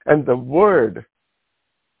 And the Word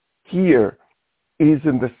here is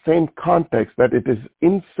in the same context that it is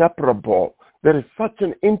inseparable. There is such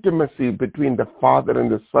an intimacy between the Father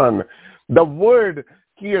and the Son. The word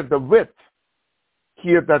here, the width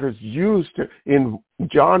here that is used in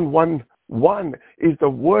John 1:1 is the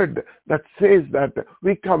word that says that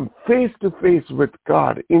we come face to face with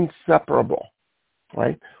God, inseparable,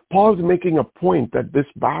 right? Paul's making a point that this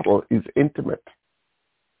battle is intimate,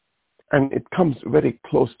 and it comes very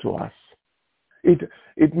close to us.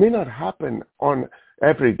 It may not happen on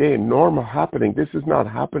every day, normal happening. This is not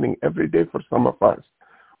happening every day for some of us.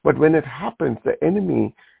 But when it happens, the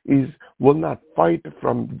enemy will not fight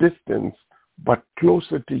from distance, but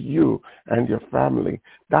closer to you and your family.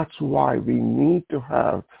 That's why we need to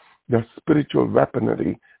have the spiritual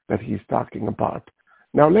weaponry that he's talking about.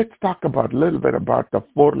 Now let's talk about a little bit about the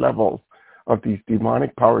 4 levels of these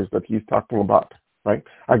demonic powers that he's talking about, right?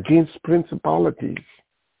 Against principalities,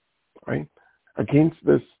 right? Against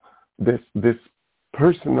this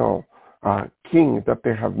personal king that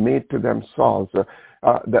they have made to themselves.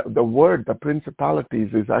 The word, the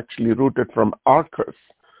principalities, is actually rooted from archus.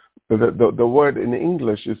 The word in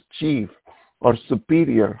English is chief or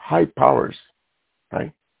superior, high powers,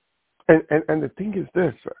 right? And the thing is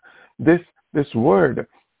this word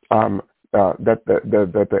that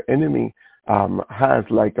the enemy has,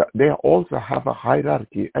 they also have a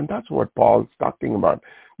hierarchy, and that's what Paul's talking about.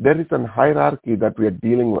 There is a hierarchy that we are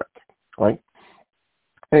dealing with, right?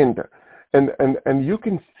 And you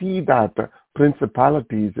can see that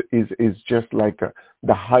principalities is just like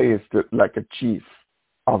the highest, like a chief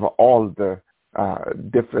of all the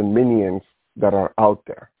different minions that are out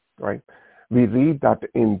there, right? We read that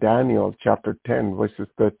in Daniel chapter 10 verses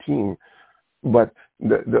 13. But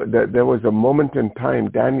there was a moment in time,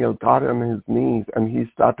 Daniel got on his knees and he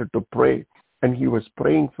started to pray. And he was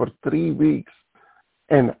praying for 3 weeks.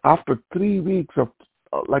 And after 3 weeks of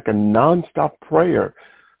like a nonstop prayer,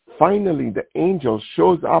 finally the angel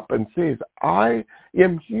shows up and says, I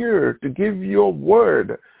am here to give you a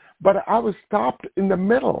word. But I was stopped in the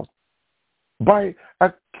middle by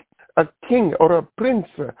a king or a prince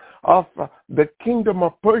of the kingdom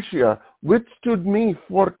of Persia withstood me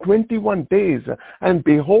for 21 days. And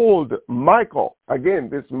behold, Michael, again,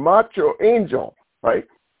 this macho angel, right?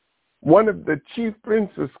 One of the chief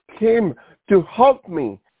princes came to help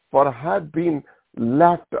me, for I had been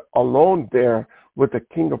left alone there with the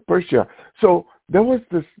king of Persia. So there was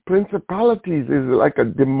this principalities, is like a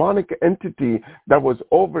demonic entity that was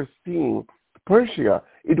overseeing Persia.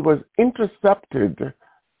 It was intercepted,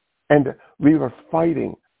 and we were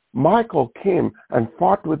fighting. Michael came and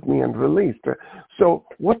fought with me and released. So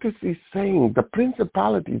what is he saying? The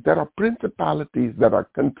principalities, there are principalities that are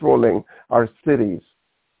controlling our cities.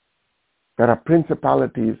 There are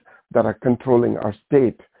principalities that are controlling our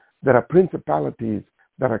state. There are principalities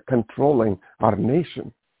that are controlling our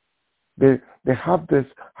nation. They have this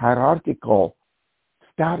hierarchical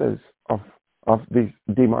status of these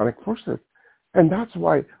demonic forces. And that's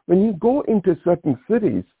why when you go into certain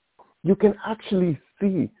cities, you can actually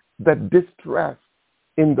see the distress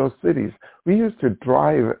in those cities. We used to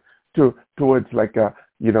drive towards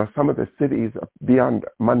some of the cities beyond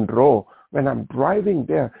Monroe. When I'm driving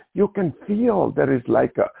there, you can feel there is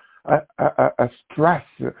like a stress,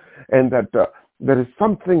 and that there is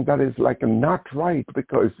something that is not right,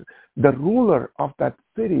 because the ruler of that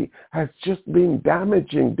city has just been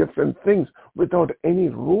damaging different things without any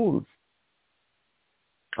rules.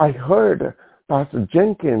 I heard Pastor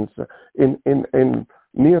Jenkins in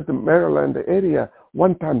near the Maryland area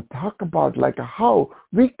one time talk about how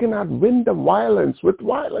we cannot win the violence with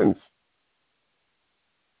violence.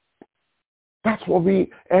 That's what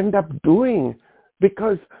we end up doing,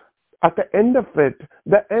 because at the end of it,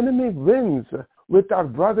 the enemy wins with our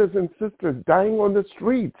brothers and sisters dying on the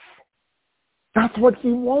streets. That's what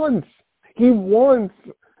he wants. He wants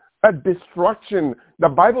a destruction. The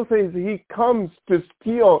Bible says he comes to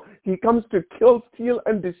steal, he comes to kill, steal,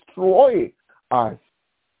 and destroy us,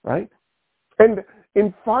 right? And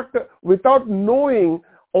in fact, without knowing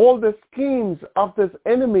all the schemes of this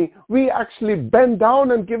enemy, we actually bend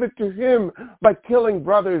down and give it to him by killing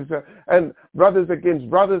brothers and brothers against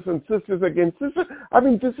brothers and sisters against sisters. I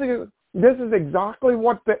mean, this is exactly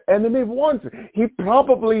what the enemy wants. He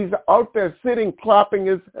probably is out there sitting, clapping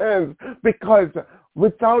his hands, because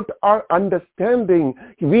without our understanding,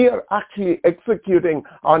 we are actually executing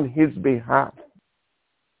on his behalf.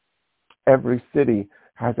 Every city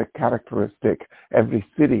has a characteristic. Every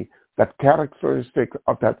city, that characteristic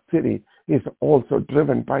of that city is also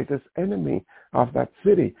driven by this enemy of that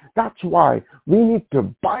city. That's why we need to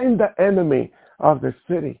bind the enemy of the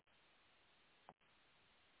city.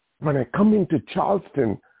 When I come into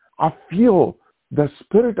Charleston, I feel the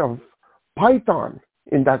spirit of Python,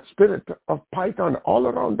 in that spirit of Python all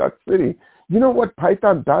around that city. You know what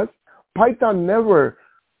Python does? Python never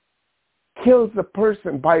kills the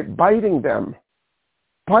person by biting them.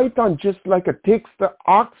 Python just like it takes the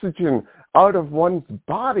oxygen out of one's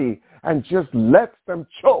body and just lets them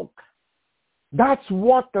choke. That's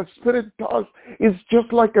what the spirit does. It's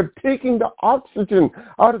just like a taking the oxygen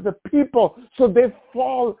out of the people so they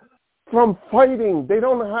fall from fighting. They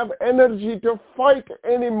don't have energy to fight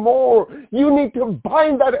anymore. You need to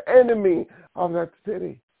bind that enemy of that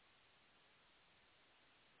city.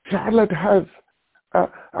 Charlotte has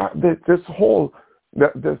the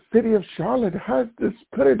city of Charlotte has this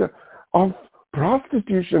spirit of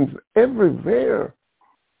prostitution everywhere,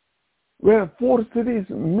 where 4 cities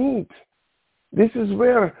meet. This is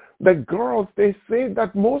where the girls, they say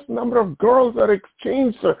that most number of girls are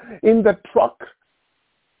exchanged in the truck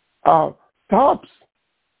stops,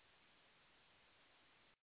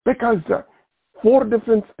 because 4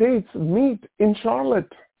 different states meet in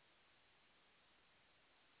Charlotte.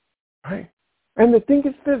 Right? And the thing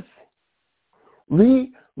is this,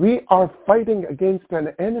 we are fighting against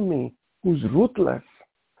an enemy who's ruthless,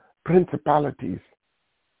 principalities.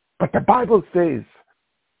 But the Bible says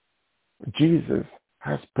Jesus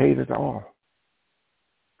has paid it all.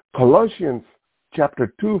 Colossians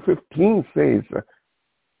chapter 2:15 says,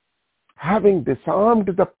 having disarmed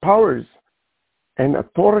the powers and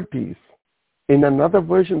authorities. In another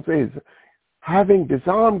version says, having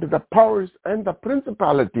disarmed the powers and the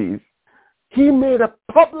principalities, he made a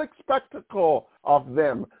public spectacle of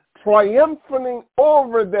them, triumphing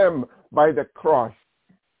over them by the cross.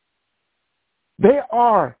 There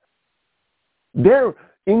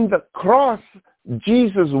in the cross,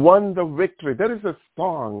 Jesus won the victory. There is a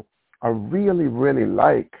song I really, really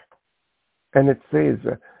like, and it says,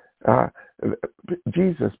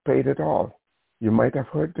 Jesus paid it all. You might have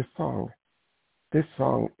heard the song. This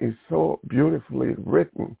song is so beautifully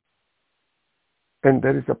written. And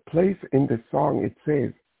there is a place in the song, it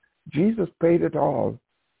says, Jesus paid it all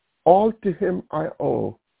to him I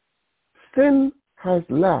owe. Sin had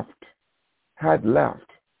left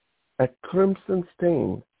a crimson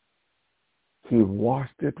stain. He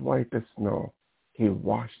washed it white as snow. He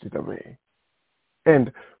washed it away.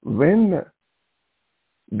 And when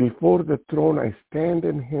before the throne I stand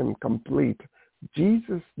in him complete,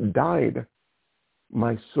 Jesus died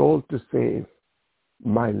my soul to save.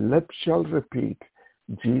 My lips shall repeat,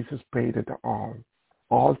 Jesus paid it all.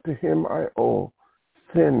 All to him I owe.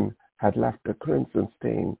 Sin had left a crimson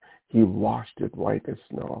stain. He washed it white as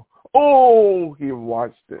snow. Oh, he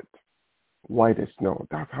washed it white as snow.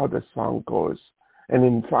 That's how the song goes. And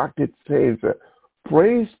in fact, it says,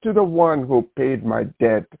 praise to the one who paid my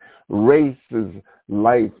debt, raises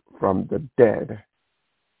life from the dead.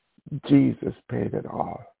 Jesus paid it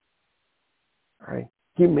all. Right?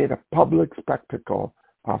 He made a public spectacle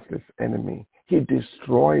of this enemy. He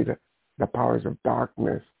destroyed the powers of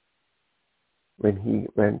darkness when he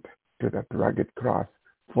went to that rugged cross,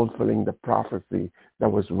 fulfilling the prophecy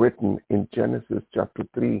that was written in Genesis chapter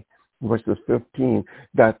 3, verses 15,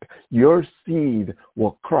 that your seed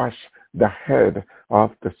will crush the head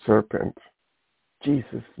of the serpent.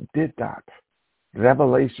 Jesus did that.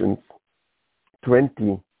 Revelation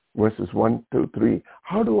 20, verses 1 to 3.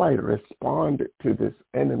 How do I respond to this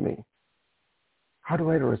enemy? How do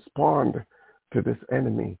I respond to this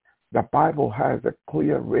enemy? The Bible has a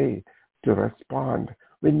clear way to respond.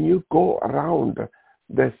 When you go around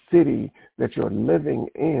the city that you're living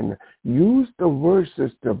in, use the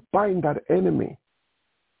verses to bind that enemy.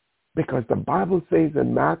 Because the Bible says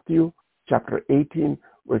in Matthew chapter 18,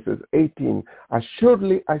 verses 18,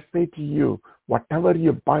 assuredly I say to you, whatever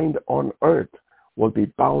you bind on earth will be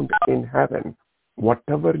bound in heaven.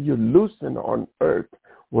 Whatever you loosen on earth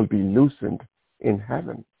will be loosened in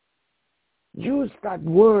heaven. Use that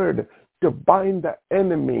word to bind the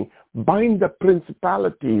enemy, bind the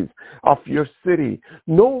principalities of your city.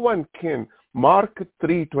 No one can, Mark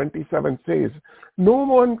 3:27 says, no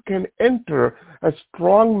one can enter a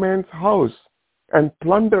strong man's house and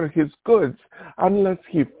plunder his goods unless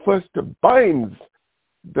he first binds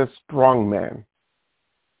the strong man.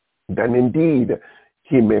 Then indeed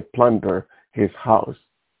he may plunder his house.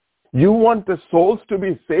 You want the souls to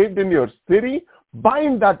be saved in your city?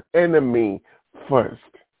 Bind that enemy first.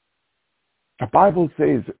 The Bible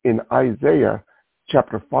says in Isaiah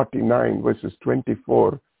chapter 49 verses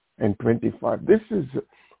 24 and 25. This is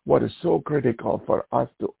what is so critical for us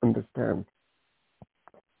to understand.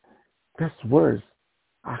 This verse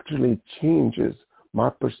actually changes my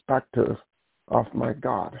perspective of my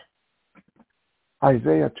God.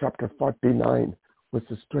 Isaiah chapter 49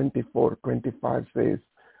 verses 24-25 says,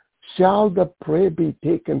 shall the prey be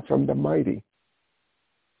taken from the mighty?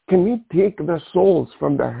 Can we take the souls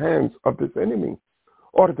from the hands of this enemy?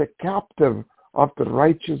 Or the captive of the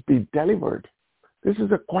righteous be delivered? This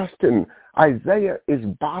is a question Isaiah is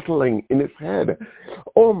battling in his head.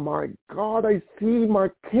 Oh my God, I see my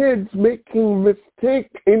kids making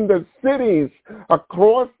mistakes in the cities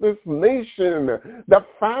across this nation. The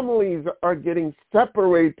families are getting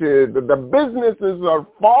separated. The businesses are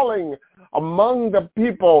falling among the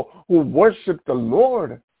people who worship the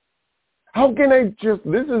Lord. How can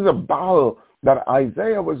this is a battle that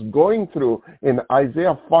Isaiah was going through in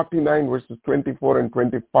Isaiah 49 verses 24 and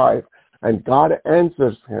 25. And God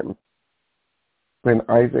answers him when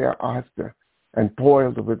Isaiah asked and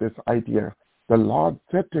toiled with this idea. The Lord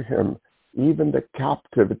said to him, even the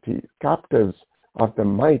captives of the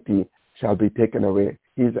mighty shall be taken away.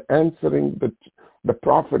 He's answering the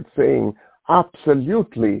prophet saying,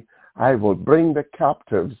 absolutely, I will bring the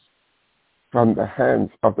captives from the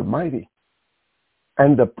hands of the mighty.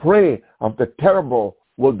 And the prey of the terrible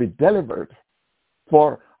will be delivered.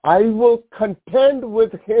 For I will contend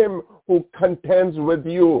with him who contends with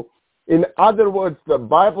you. In other words, the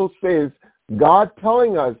Bible says, God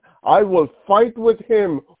telling us, I will fight with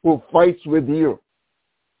him who fights with you.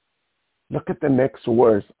 Look at the next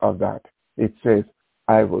verse of that. It says,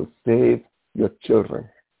 I will save your children.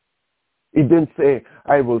 It didn't say,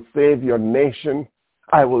 I will save your nation.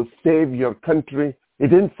 I will save your country. It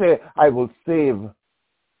didn't say, I will save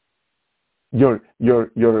your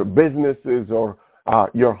businesses or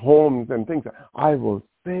your homes and things. I will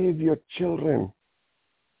save your children.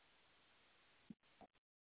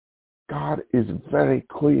 God is very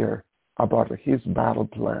clear about his battle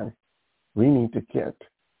plan. We need to get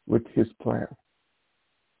with his plan.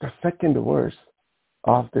 The second verse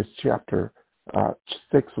of this chapter,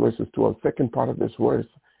 6 verses 12, second part of this verse,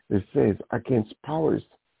 it says, against powers.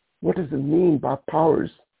 What does it mean by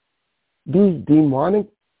powers? These demonic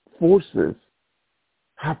forces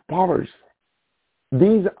have powers.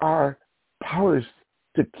 These are powers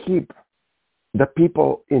to keep the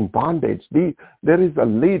people in bondage. There is a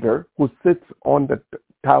leader who sits on the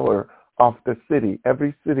tower of the city.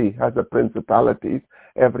 Every city has a principalities.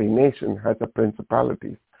 Every nation has a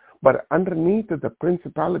principalities. But underneath the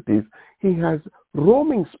principalities, he has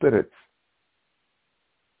roaming spirits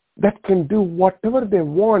that can do whatever they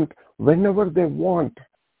want, whenever they want.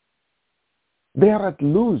 They are at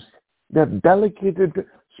loose. They're delegated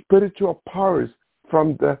spiritual powers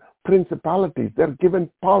from the principalities. They're given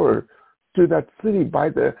power to that city by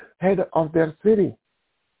the head of their city.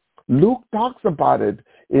 Luke talks about it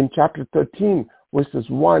in chapter 13, verses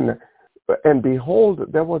 1. And behold,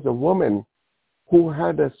 there was a woman who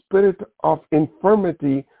had a spirit of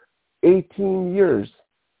infirmity 18 years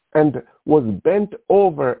and was bent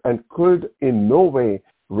over and could in no way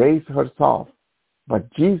raise herself. But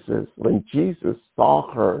when Jesus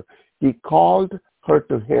saw her, he called her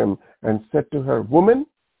to him and said to her, woman,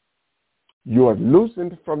 you are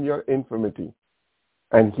loosened from your infirmity.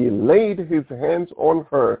 And he laid his hands on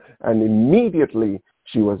her, and immediately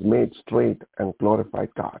she was made straight and glorified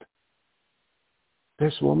God.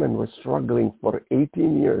 This woman was struggling for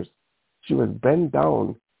 18 years. She was bent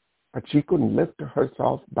down, but she couldn't lift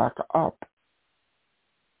herself back up.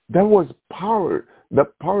 There was power, the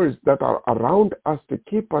powers that are around us to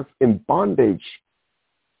keep us in bondage.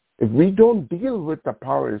 If we don't deal with the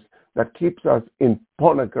powers that keeps us in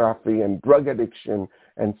pornography and drug addiction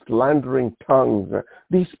and slandering tongues,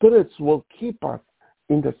 these spirits will keep us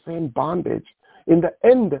in the same bondage. In the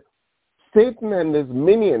end, Satan and his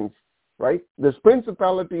minions, right? These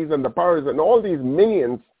principalities and the powers and all these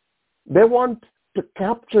minions, they want to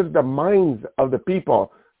capture the minds of the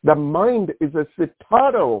people. The mind is a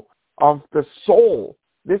citadel of the soul.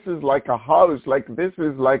 This is like a house, this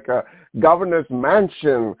is like a governor's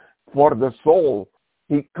mansion for the soul.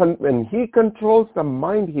 When he controls the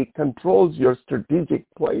mind, he controls your strategic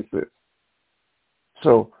places.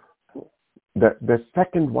 So the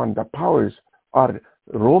second one, the powers, are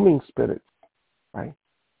roaming spirits, right?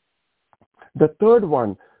 The third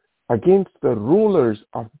one, against the rulers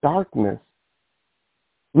of darkness.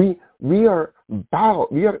 We are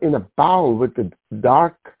in a battle with the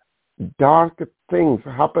dark things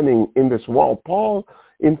happening in this world. Paul,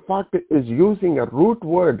 in fact, is using a root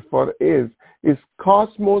word for is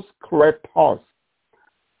cosmos kratos.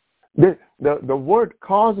 The word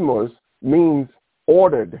cosmos means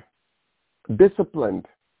ordered, disciplined,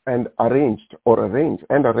 and arranged.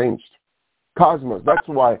 Cosmos. That's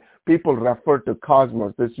why people refer to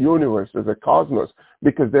cosmos, this universe, as a cosmos,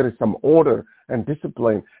 because there is some order and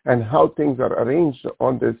discipline and how things are arranged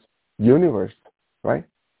on this universe, right?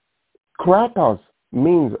 Kratos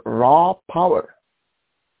means raw power.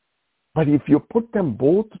 But if you put them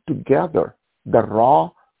both together, the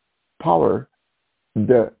raw power,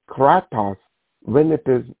 the Kratos, when it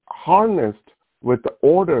is harnessed with the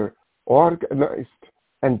order, organized,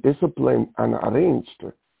 and disciplined and arranged,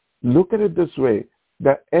 look at it this way.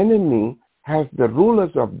 The enemy has the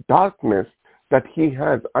rulers of darkness that he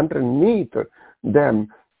has underneath them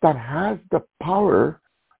that has the power,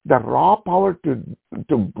 the raw power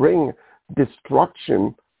to bring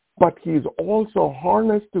destruction, but he's also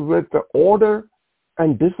harnessed with the order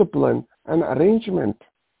and discipline and arrangement.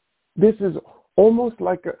 This is almost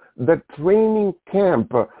like the training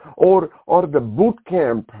camp or the boot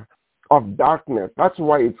camp of darkness. That's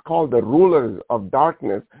why it's called the rulers of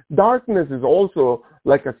darkness. Darkness is also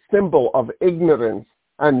like a symbol of ignorance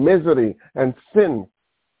and misery and sin.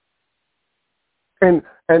 And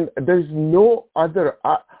there's no other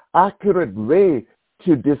accurate way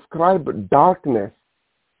to describe darkness,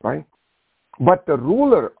 right? But the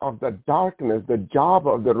ruler of the darkness, the job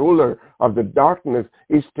of the ruler of the darkness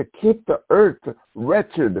is to keep the earth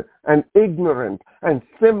wretched and ignorant and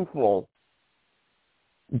sinful.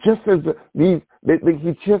 Just as he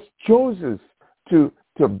just chooses to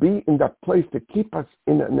be in that place, to keep us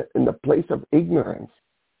in the place of ignorance,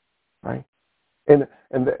 right? And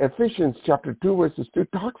the Ephesians chapter 2 verses 2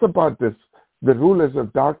 talks about this, the rulers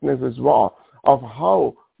of darkness as well, of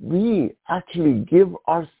how we actually give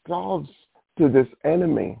ourselves to this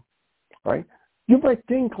enemy, right? You might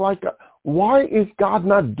think like, why is God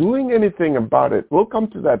not doing anything about it? We'll come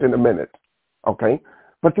to that in a minute, okay?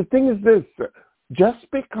 But the thing is this, just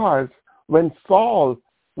because when Saul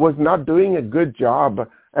was not doing a good job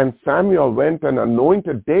and Samuel went and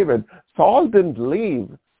anointed David, Saul didn't leave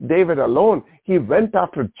David alone. He went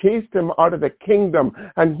after, chased him out of the kingdom,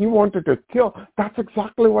 and he wanted to kill. That's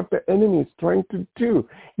exactly what the enemy is trying to do.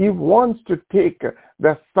 He wants to take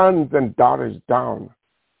the sons and daughters down,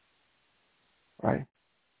 right?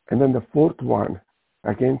 And then the fourth one,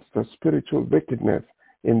 against the spiritual wickedness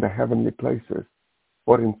in the heavenly places,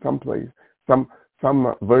 or in some place, some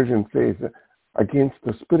version says against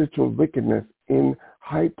the spiritual wickedness in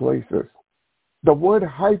high places. The word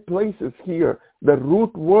high places here, the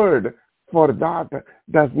root word for that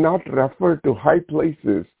does not refer to high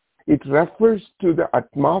places. It refers to the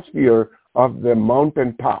atmosphere of the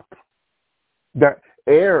mountaintop. The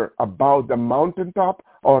air above the mountaintop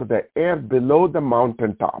or the air below the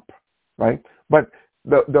mountaintop, right? But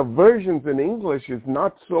the versions in English is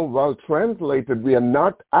not so well translated. We are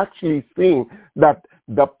not actually seeing that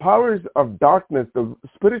the powers of darkness, the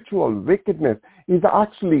spiritual wickedness, is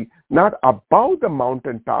actually not above the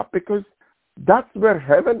mountaintop, because that's where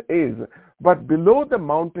heaven is. But below the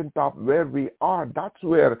mountaintop where we are, that's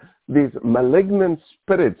where these malignant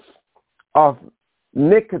spirits of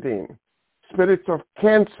nicotine, spirits of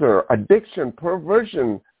cancer, addiction,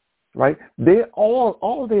 perversion, right? They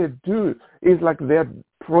all they do is like they're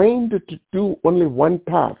trained to do only one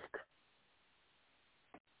task.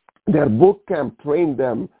 Their boot camp trained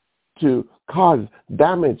them to cause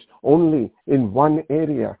damage only in one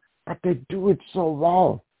area, but they do it so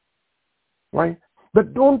well, right?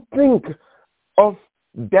 But don't think of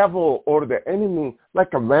devil or the enemy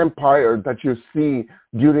like a vampire that you see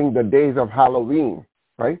during the days of Halloween,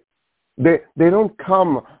 right? They don't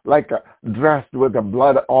come like dressed with the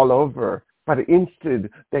blood all over, but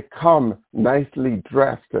instead they come nicely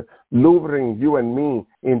dressed, luring you and me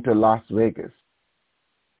into Las Vegas.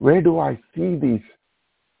 Where do I see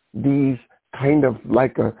these kind of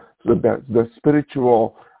like the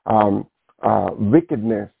spiritual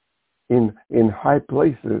wickedness in high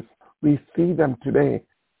places? We see them today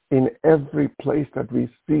in every place that we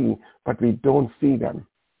see, but we don't see them.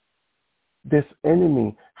 This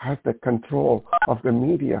enemy has the control of the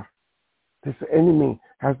media. This enemy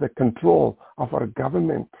has the control of our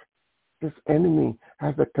government. this enemy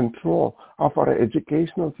has a control of our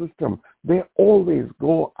educational system. They always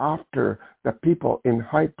go after the people in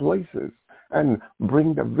high places and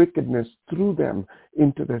bring the wickedness through them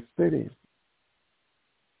into the cities.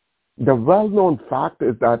 The well-known fact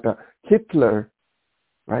is that Hitler,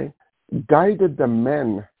 right,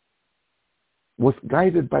 was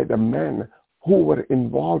guided by the men who were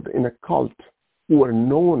involved in a cult, who were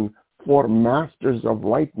known for masters of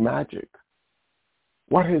white magic.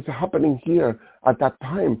 What is happening here at that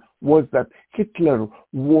time was that Hitler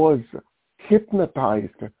was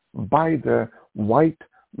hypnotized by the white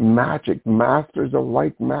magic, masters of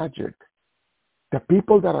white magic. The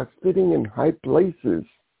people that are sitting in high places,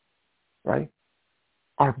 right,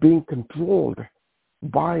 are being controlled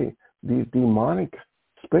by these demonic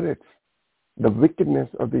spirits, the wickedness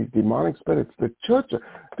of these demonic spirits. The church,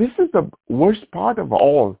 this is the worst part of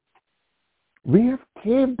all. We have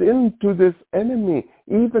caved into this enemy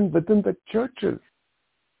even within the churches.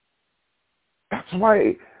 That's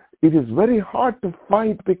why it is very hard to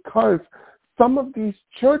fight, because some of these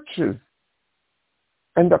churches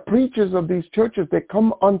and the preachers of these churches, they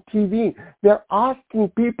come on TV. They're asking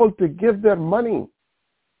people to give their money,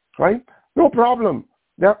 right? No problem.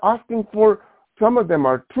 They're asking for, some of them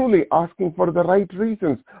are truly asking for the right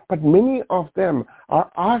reasons, but many of them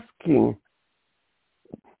are asking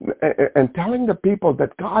and telling the people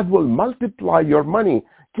that God will multiply your money.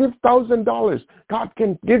 Give $1,000. God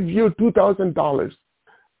can give you $2,000.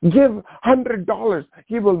 Give $100.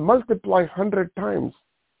 He will multiply 100 times.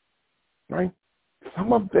 Right?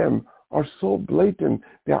 Some of them are so blatant,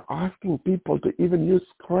 they are asking people to even use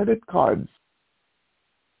credit cards.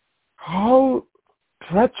 How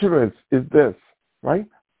treacherous is this, right?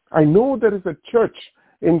 I know there is a church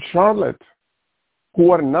in Charlotte who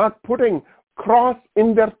are not putting cross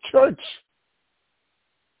in their church.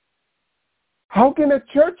 How can a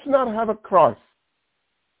church not have a cross?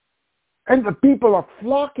 And the people are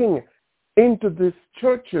flocking into these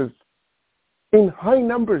churches in high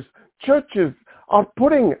numbers. Churches are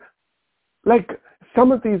putting, like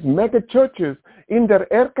some of these mega churches, in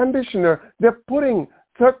their air conditioner, they're putting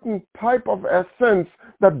certain type of essence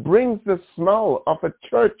that brings the smell of a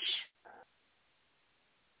church.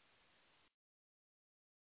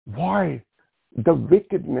 Why? The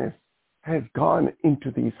wickedness has gone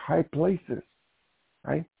into these high places,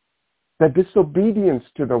 right? The disobedience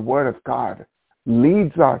to the word of God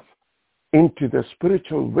leads us into the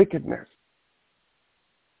spiritual wickedness.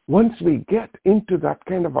 Once we get into that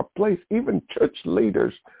kind of a place, even church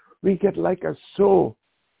leaders, we get like a so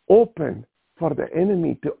open for the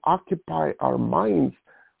enemy to occupy our minds,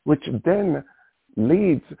 which then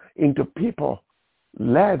leads into people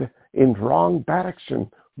led in wrong direction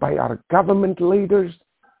by our government leaders,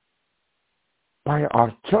 by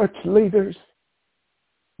our church leaders,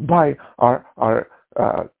 by our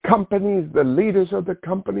companies, the leaders of the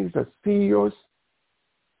companies, the CEOs.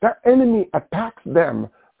 The enemy attacks them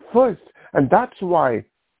first. And that's why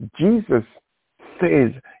Jesus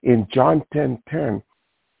says in John 10:10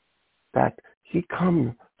 that he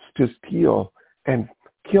comes to steal and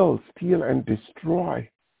kill, steal and destroy,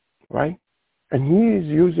 right? And he is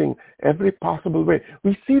using every possible way.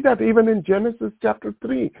 We see that even in Genesis chapter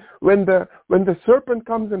 3, when the serpent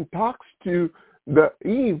comes and talks to the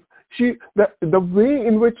Eve, the way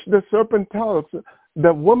in which the serpent tells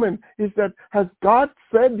the woman is that, has God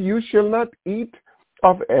said you shall not eat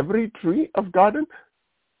of every tree of garden?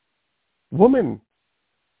 Woman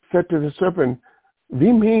said to the serpent,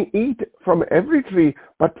 we may eat from every tree,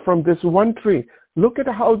 but from this one tree. Look at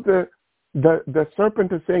how the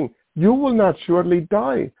serpent is saying, you will not surely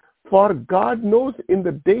die, for God knows in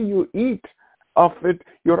the day you eat of it,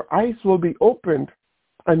 your eyes will be opened,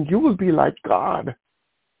 and you will be like God.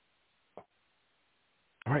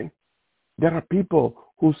 Right? There are people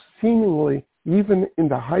who seemingly, even in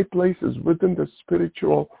the high places within the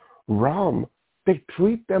spiritual realm, they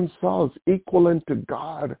treat themselves equivalent to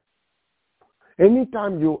God.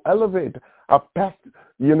 Anytime you elevate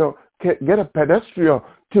get a pedestrian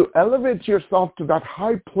to elevate yourself to that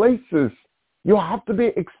high places, you have to be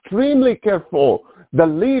extremely careful. The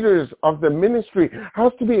leaders of the ministry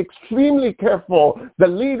have to be extremely careful. The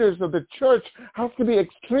leaders of the church have to be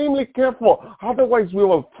extremely careful. Otherwise we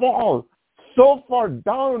will fall so far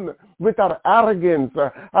down with our arrogance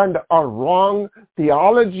and our wrong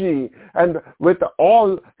theology and with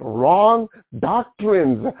all wrong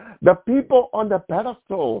doctrines. The people on the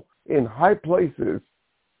pedestal in high places,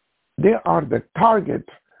 they are the target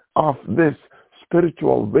of this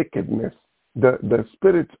spiritual wickedness. The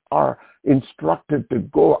spirits are instructed to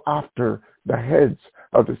go after the heads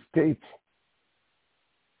of the states.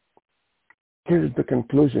 Here's the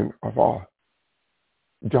conclusion of all.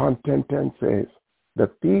 John 10:10 says, the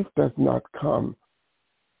thief does not come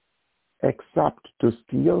except to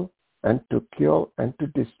steal and to kill and to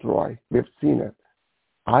destroy. We've seen it.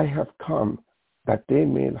 I have come that they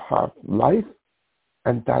may have life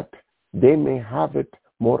and that they may have it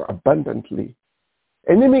more abundantly.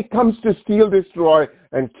 Enemy comes to steal, destroy,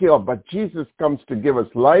 and kill, but Jesus comes to give us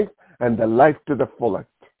life and the life to the fullest.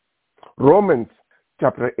 Romans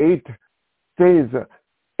chapter 8 says,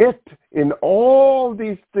 in all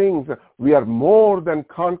these things we are more than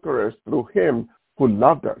conquerors through him who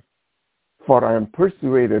loved us. For I am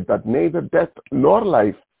persuaded that neither death nor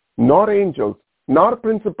life, nor angels, nor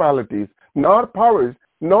principalities, nor powers,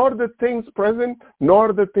 nor the things present,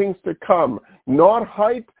 nor the things to come, nor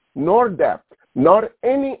height, nor depth, nor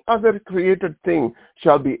any other created thing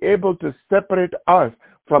shall be able to separate us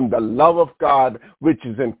from the love of God which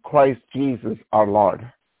is in Christ Jesus our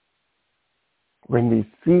Lord. When we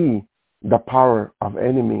see the power of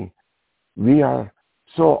enemy, we are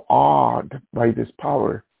so awed by this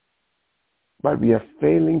power, but we are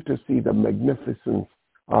failing to see the magnificence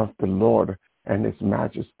of the Lord and his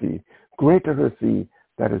majesty. Greater is he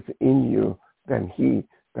that is in you than he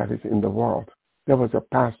that is in the world. There was a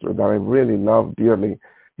pastor that I really love dearly.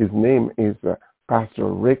 His name is Pastor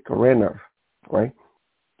Rick Renner, right?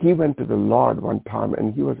 He went to the Lord one time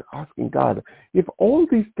and he was asking God, if all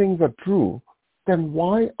these things are true, then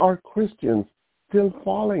why are Christians still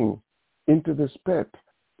falling into this pit?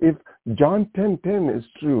 If John 10:10 is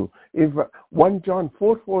true, if 1 John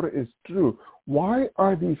 4:4 is true, why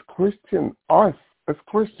are these Christians, us as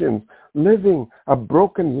Christians, living a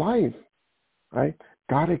broken life? Right?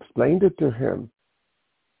 God explained it to him,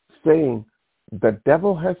 saying, the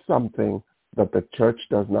devil has something that the church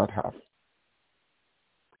does not have.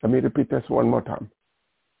 Let me repeat this one more time.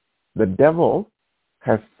 The devil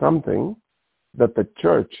has something that the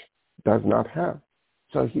church does not have.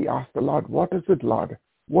 So he asked the Lord, what is it, Lord?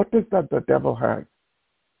 What is that the devil has?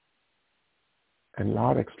 And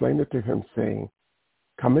Lord explained it to him, saying,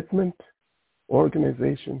 commitment,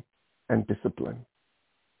 organization, and discipline.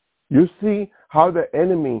 You see how the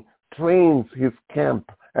enemy trains his camp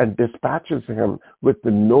and dispatches him with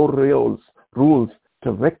the no rules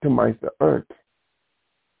to victimize the earth.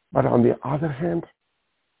 But on the other hand,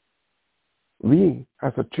 we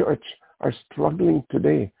as a church are struggling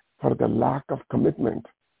today for the lack of commitment.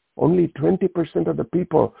 Only 20% of the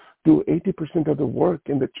people do 80% of the work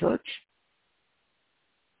in the church.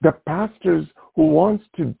 The pastors who wants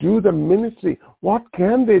to do the ministry, what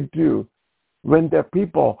can they do when their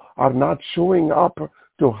people are not showing up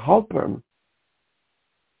to help them?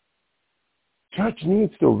 Church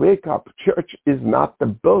needs to wake up. Church is not the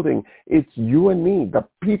building. It's you and me, the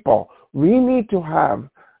people. We need to have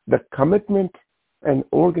the commitment and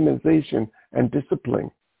organization and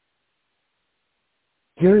discipline.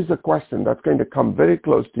 Here's a question that's going to come very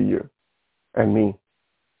close to you and me.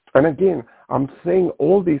 And again, I'm saying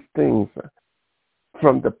all these things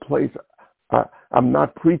from the place, I'm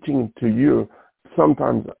not preaching to you.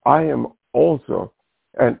 Sometimes I am also,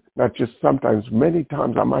 and not just sometimes, many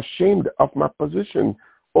times I'm ashamed of my position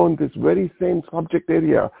on this very same subject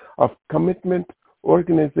area of commitment,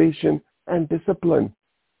 organization, and discipline.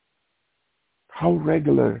 How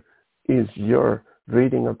regular is your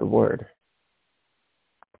reading of the Word?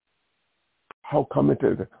 How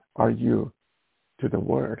committed are you to the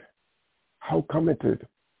Word? How committed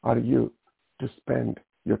are you to spend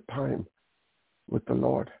your time with the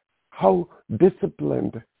Lord? How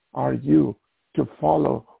disciplined are you to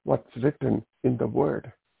follow what's written in the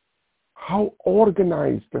Word? How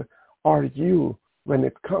organized are you when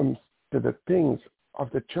it comes to the things of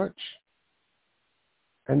the church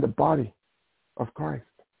and the body of Christ?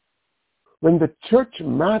 When the church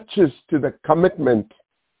matches to the commitment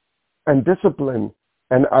and discipline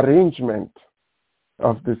and arrangement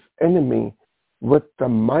of this enemy with the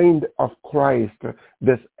mind of Christ,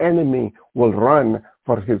 this enemy will run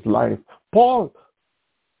for his life. Paul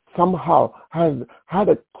somehow has had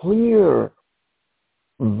a clear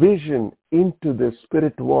vision into the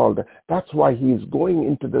spirit world. That's why he's going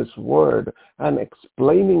into this word and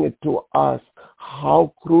explaining it to us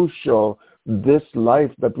how crucial this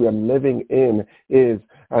life that we are living in is,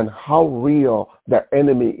 and how real the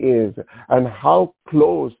enemy is, and how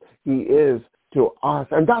close he is to us.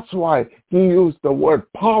 And that's why he used the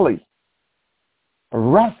word poly,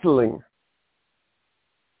 wrestling.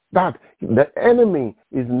 That the enemy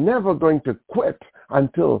is never going to quit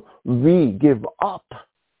until we give up.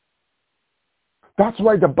 That's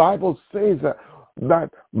why the Bible says that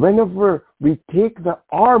whenever we take the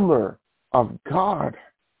armor of God,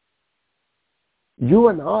 you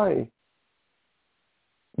and I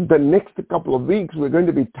the next couple of weeks, we're going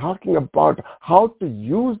to be talking about how to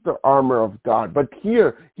use the armor of God. But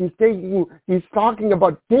here, he's talking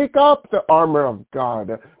about take up the armor of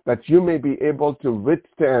God that you may be able to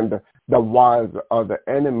withstand the wiles of the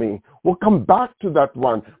enemy. We'll come back to that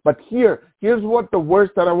one. But here's what the verse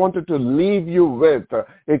that I wanted to leave you with.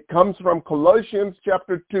 It comes from Colossians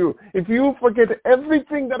chapter 2. If you forget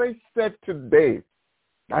everything that I said today,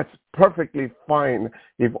 that's perfectly fine.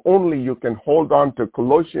 If only you can hold on to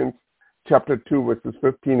Colossians chapter 2, verses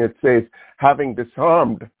 15. It says, having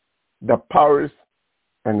disarmed the powers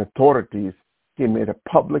and authorities, he made a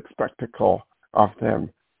public spectacle of them,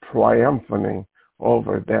 triumphing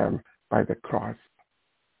over them by the cross.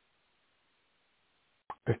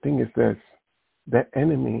 The thing is this, the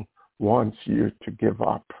enemy wants you to give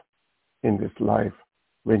up in this life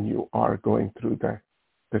when you are going through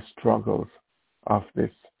the struggles of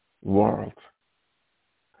this world.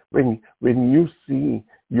 When you see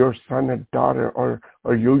your son or daughter or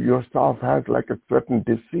you yourself has like a certain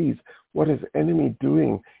disease, what is the enemy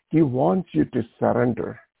doing? He wants you to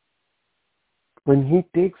surrender. When he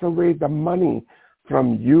takes away the money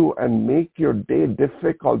from you and make your day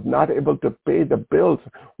difficult, not able to pay the bills,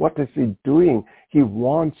 what is he doing? He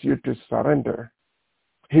wants you to surrender.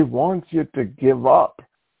 He wants you to give up.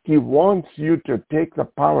 He wants you to take the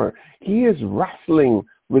power. He is wrestling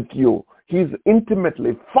with you. He's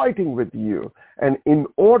intimately fighting with you. And in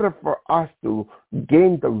order for us to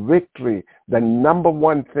gain the victory, the number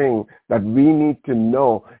one thing that we need to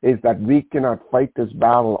know is that we cannot fight this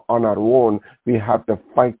battle on our own. We have to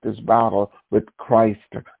fight this battle with Christ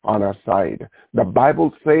on our side. The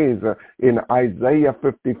Bible says in Isaiah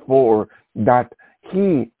 54 that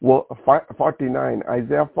he will, 49,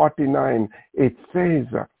 Isaiah 49, it says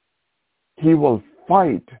he will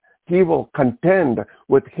fight. He will contend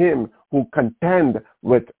with him who contend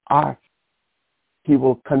with us. He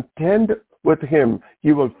will contend with him.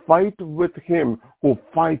 He will fight with him who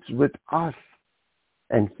fights with us.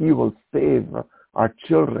 And he will save our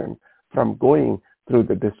children from going through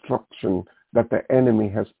the destruction that the enemy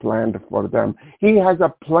has planned for them. He has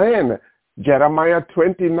a plan. Jeremiah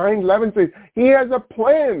 29:11 says, he has a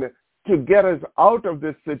plan to get us out of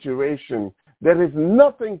this situation. There is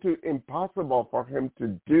nothing too impossible for him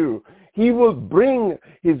to do. He will bring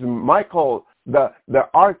his Michael, the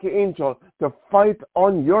archangel, to fight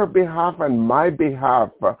on your behalf and my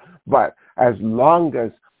behalf. But as long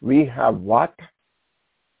as we have what?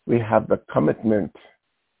 We have the commitment.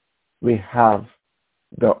 We have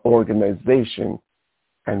the organization.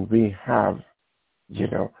 And we have,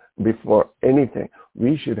 before anything,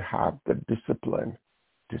 we should have the discipline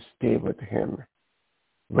to stay with him.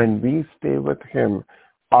 When we stay with him,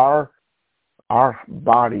 our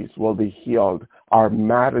bodies will be healed. Our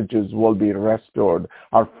marriages will be restored.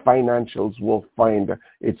 Our financials will find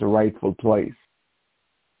its rightful place.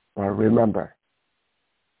 But remember,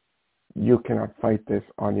 you cannot fight this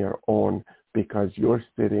on your own because you're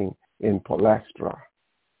sitting in Palestra.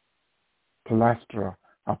 Palestra,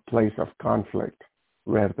 a place of conflict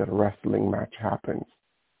where the wrestling match happens.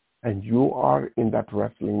 And you are in that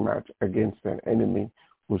wrestling match against an enemy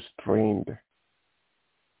who's trained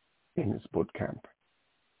in his boot camp.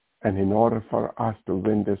 And in order for us to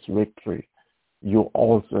win this victory, you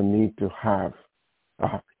also need to have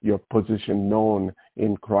your position known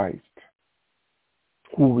in Christ.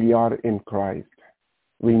 Who we are in Christ.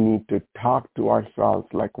 We need to talk to ourselves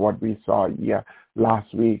like what we saw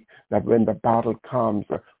last week, that when the battle comes,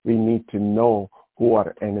 we need to know who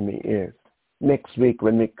our enemy is. Next week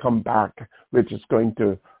when we come back, we're just going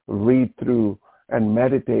to read through and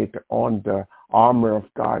meditate on the armor of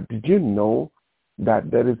God. Did you know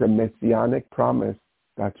that there is a messianic promise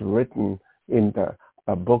that's written in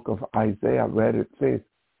the book of Isaiah where it says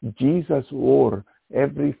Jesus wore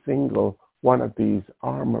every single one of these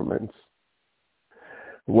armaments,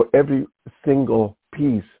 every single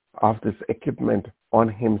piece of this equipment on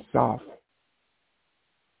himself.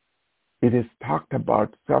 It is talked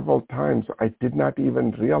about several times. I did not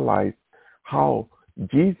even realize how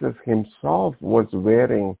Jesus himself was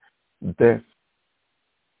wearing this,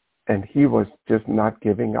 and he was just not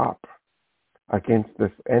giving up against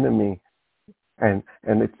this enemy. And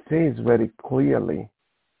it says very clearly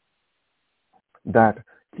that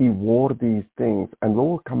he wore these things, and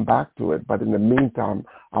we'll come back to it. But in the meantime,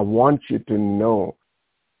 I want you to know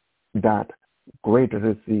that greater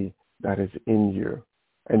is he that is in you.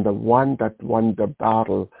 And the one that won the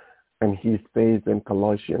battle, and he says in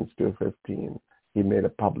Colossians 2:15, he made a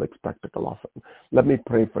public spectacle of him. Let me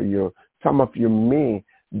pray for you. Some of you may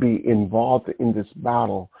be involved in this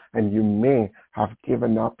battle, and you may have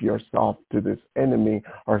given up yourself to this enemy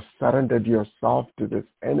or surrendered yourself to this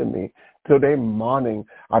enemy, today morning,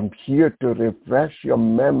 I'm here to refresh your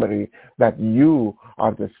memory that you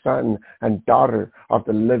are the son and daughter of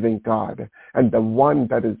the living God. And the one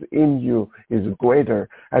that is in you is greater.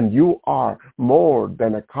 And you are more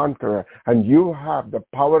than a conqueror. And you have the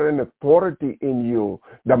power and authority in you,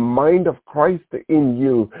 the mind of Christ in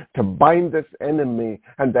you to bind this enemy.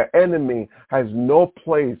 And the enemy has no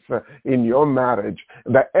place in your marriage.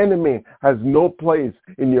 The enemy has no place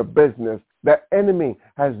in your business. The enemy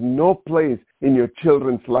has no place in your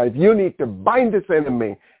children's life. You need to bind this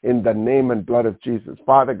enemy in the name and blood of Jesus.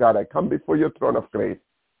 Father God, I come before your throne of grace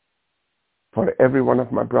for every one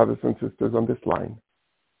of my brothers and sisters on this line,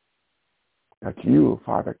 that you,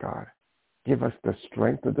 Father God, give us the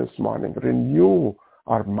strength of this morning. Renew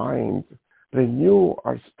our minds. Renew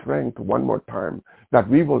our strength one more time, that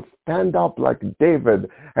we will stand up like David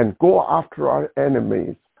and go after our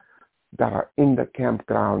enemies that are in the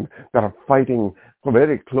campground, that are fighting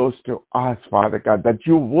very close to us, Father God, that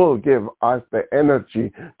you will give us the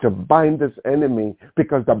energy to bind this enemy,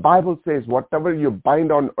 because the Bible says whatever you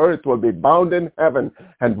bind on earth will be bound in heaven,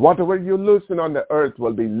 and whatever you loosen on the earth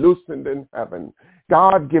will be loosened in heaven.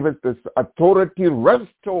 God, give us this authority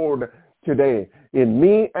restored today in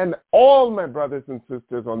me and all my brothers and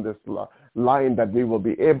sisters on this line, that we will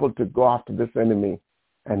be able to go after this enemy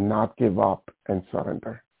and not give up and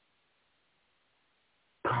surrender.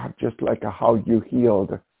 God, just like how you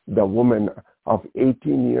healed the woman of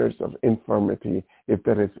 18 years of infirmity, if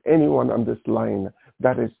there is anyone on this line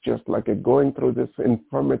that is just like going through this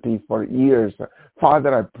infirmity for years,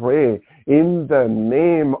 Father, I pray in the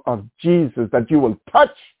name of Jesus that you will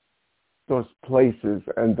touch those places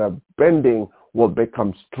and the bending will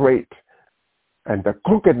become straight and the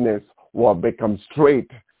crookedness will become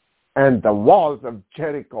straight and the walls of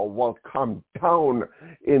Jericho will come down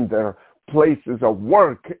in their places of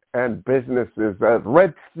work and businesses. The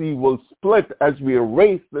Red Sea will split as we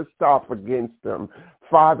raise the staff against them.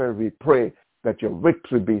 Father, we pray that your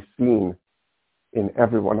victory be seen in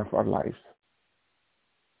every one of our lives.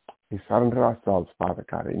 We surrender ourselves, Father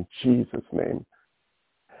God, in Jesus' name.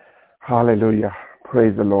 Hallelujah.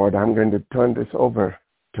 Praise the Lord. I'm going to turn this over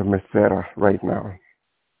to Miss Sarah right now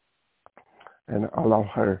and allow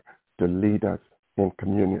her to lead us in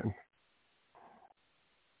communion.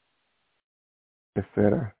 Miss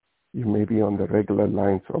Sarah, you may be on the regular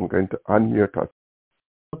line, so I'm going to unmute us.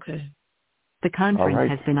 Okay. The conference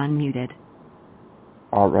has been unmuted.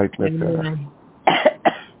 All right, Miss Sarah.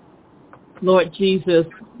 Lord Jesus,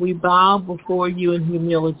 we bow before you in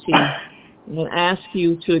humility and ask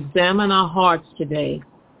you to examine our hearts today.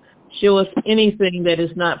 Show us anything that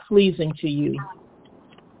is not pleasing to you.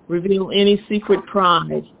 Reveal any secret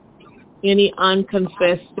pride, any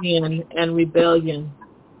unconfessed sin and rebellion,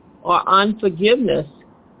 or unforgiveness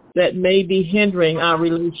that may be hindering our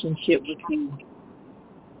relationship with you.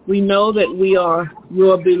 We know that we are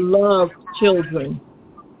your beloved children,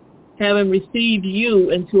 having received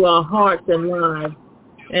you into our hearts and lives,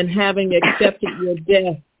 and having accepted your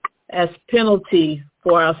death as penalty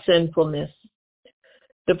for our sinfulness.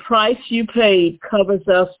 The price you paid covers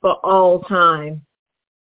us for all time,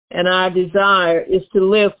 and our desire is to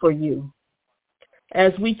live for you.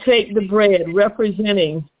 As we take the bread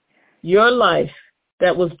representing your life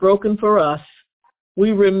that was broken for us,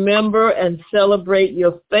 we remember and celebrate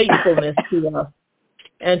your faithfulness to us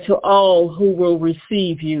and to all who will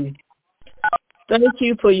receive you. Thank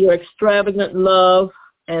you for your extravagant love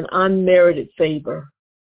and unmerited favor.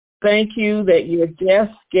 Thank you that your death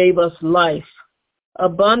gave us life,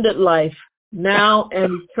 abundant life, now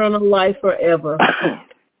and eternal life forever.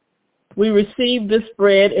 We receive this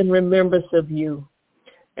bread in remembrance of you.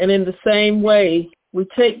 And in the same way, we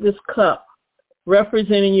take this cup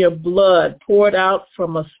representing your blood poured out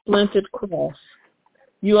from a splintered cross.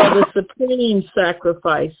 You are the supreme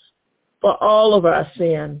sacrifice for all of our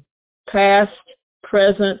sin, past,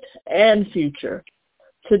 present, and future.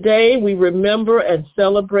 Today we remember and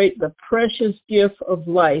celebrate the precious gift of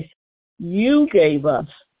life you gave us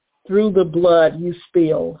through the blood you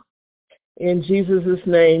spilled. In Jesus'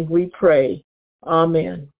 name we pray.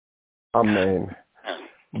 Amen. Amen.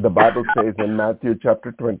 The Bible says in Matthew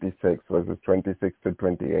chapter 26, verses 26 to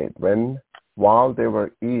 28, while they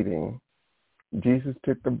were eating, Jesus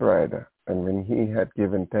took the bread, and when he had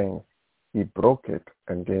given thanks, he broke it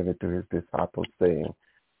and gave it to his disciples, saying,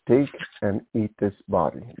 "Take and eat this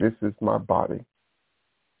body. This is my body.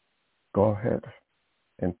 Go ahead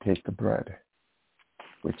and take the bread,"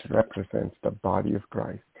 which represents the body of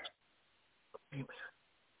Christ. Amen.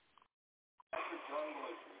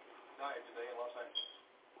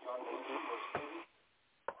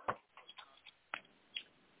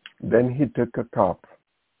 Then he took a cup,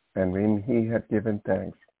 and when he had given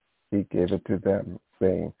thanks, he gave it to them,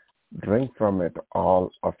 saying, "Drink from it,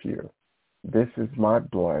 all of you. This is my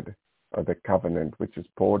blood of the covenant, which is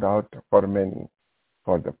poured out for many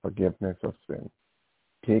for the forgiveness of sin."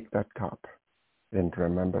 Take that cup in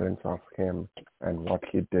remembrance of him and what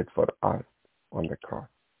he did for us on the cross.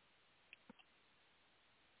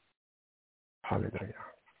 Hallelujah.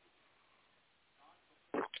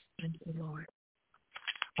 Thank you, Lord.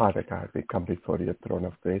 Father God, we come before your throne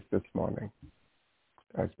of grace this morning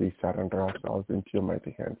as we surrender ourselves into your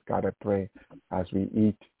mighty hands. God, I pray as we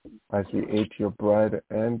ate your bread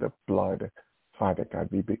and the blood, Father God,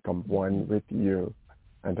 we become one with you,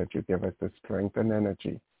 and that you give us the strength and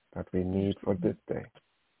energy that we need for this day.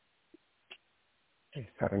 We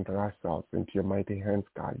surrender ourselves into your mighty hands,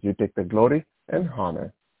 God. You take the glory and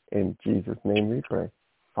honor. In Jesus' name we pray,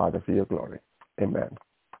 Father, for your glory. Amen.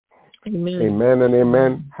 Amen. Amen and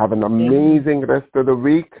amen. Have an amazing rest of the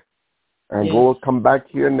week. And we'll come back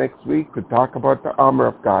here next week to talk about the armor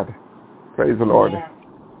of God. Praise the Lord.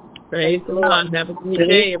 Praise the Lord. Have a good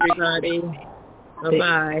day, everybody.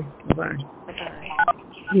 Bye-bye. Bye-bye.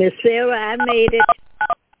 Miss Sarah, I made it.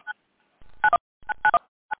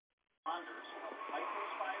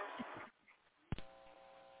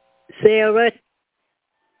 Sarah,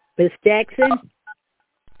 Miss Jackson.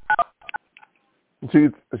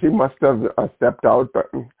 She must have stepped out. But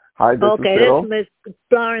hi, this okay, is Sarah. this is Miss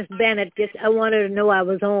Florence Bennett. I wanted to know I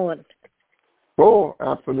was on. Oh,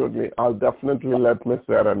 absolutely. I'll definitely let Miss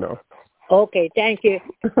Sarah know. Okay, thank you.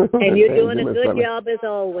 And you're doing a good job as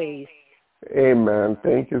always. Amen.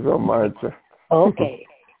 Thank you so much. Okay.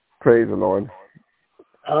 Praise the Lord.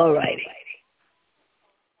 All righty.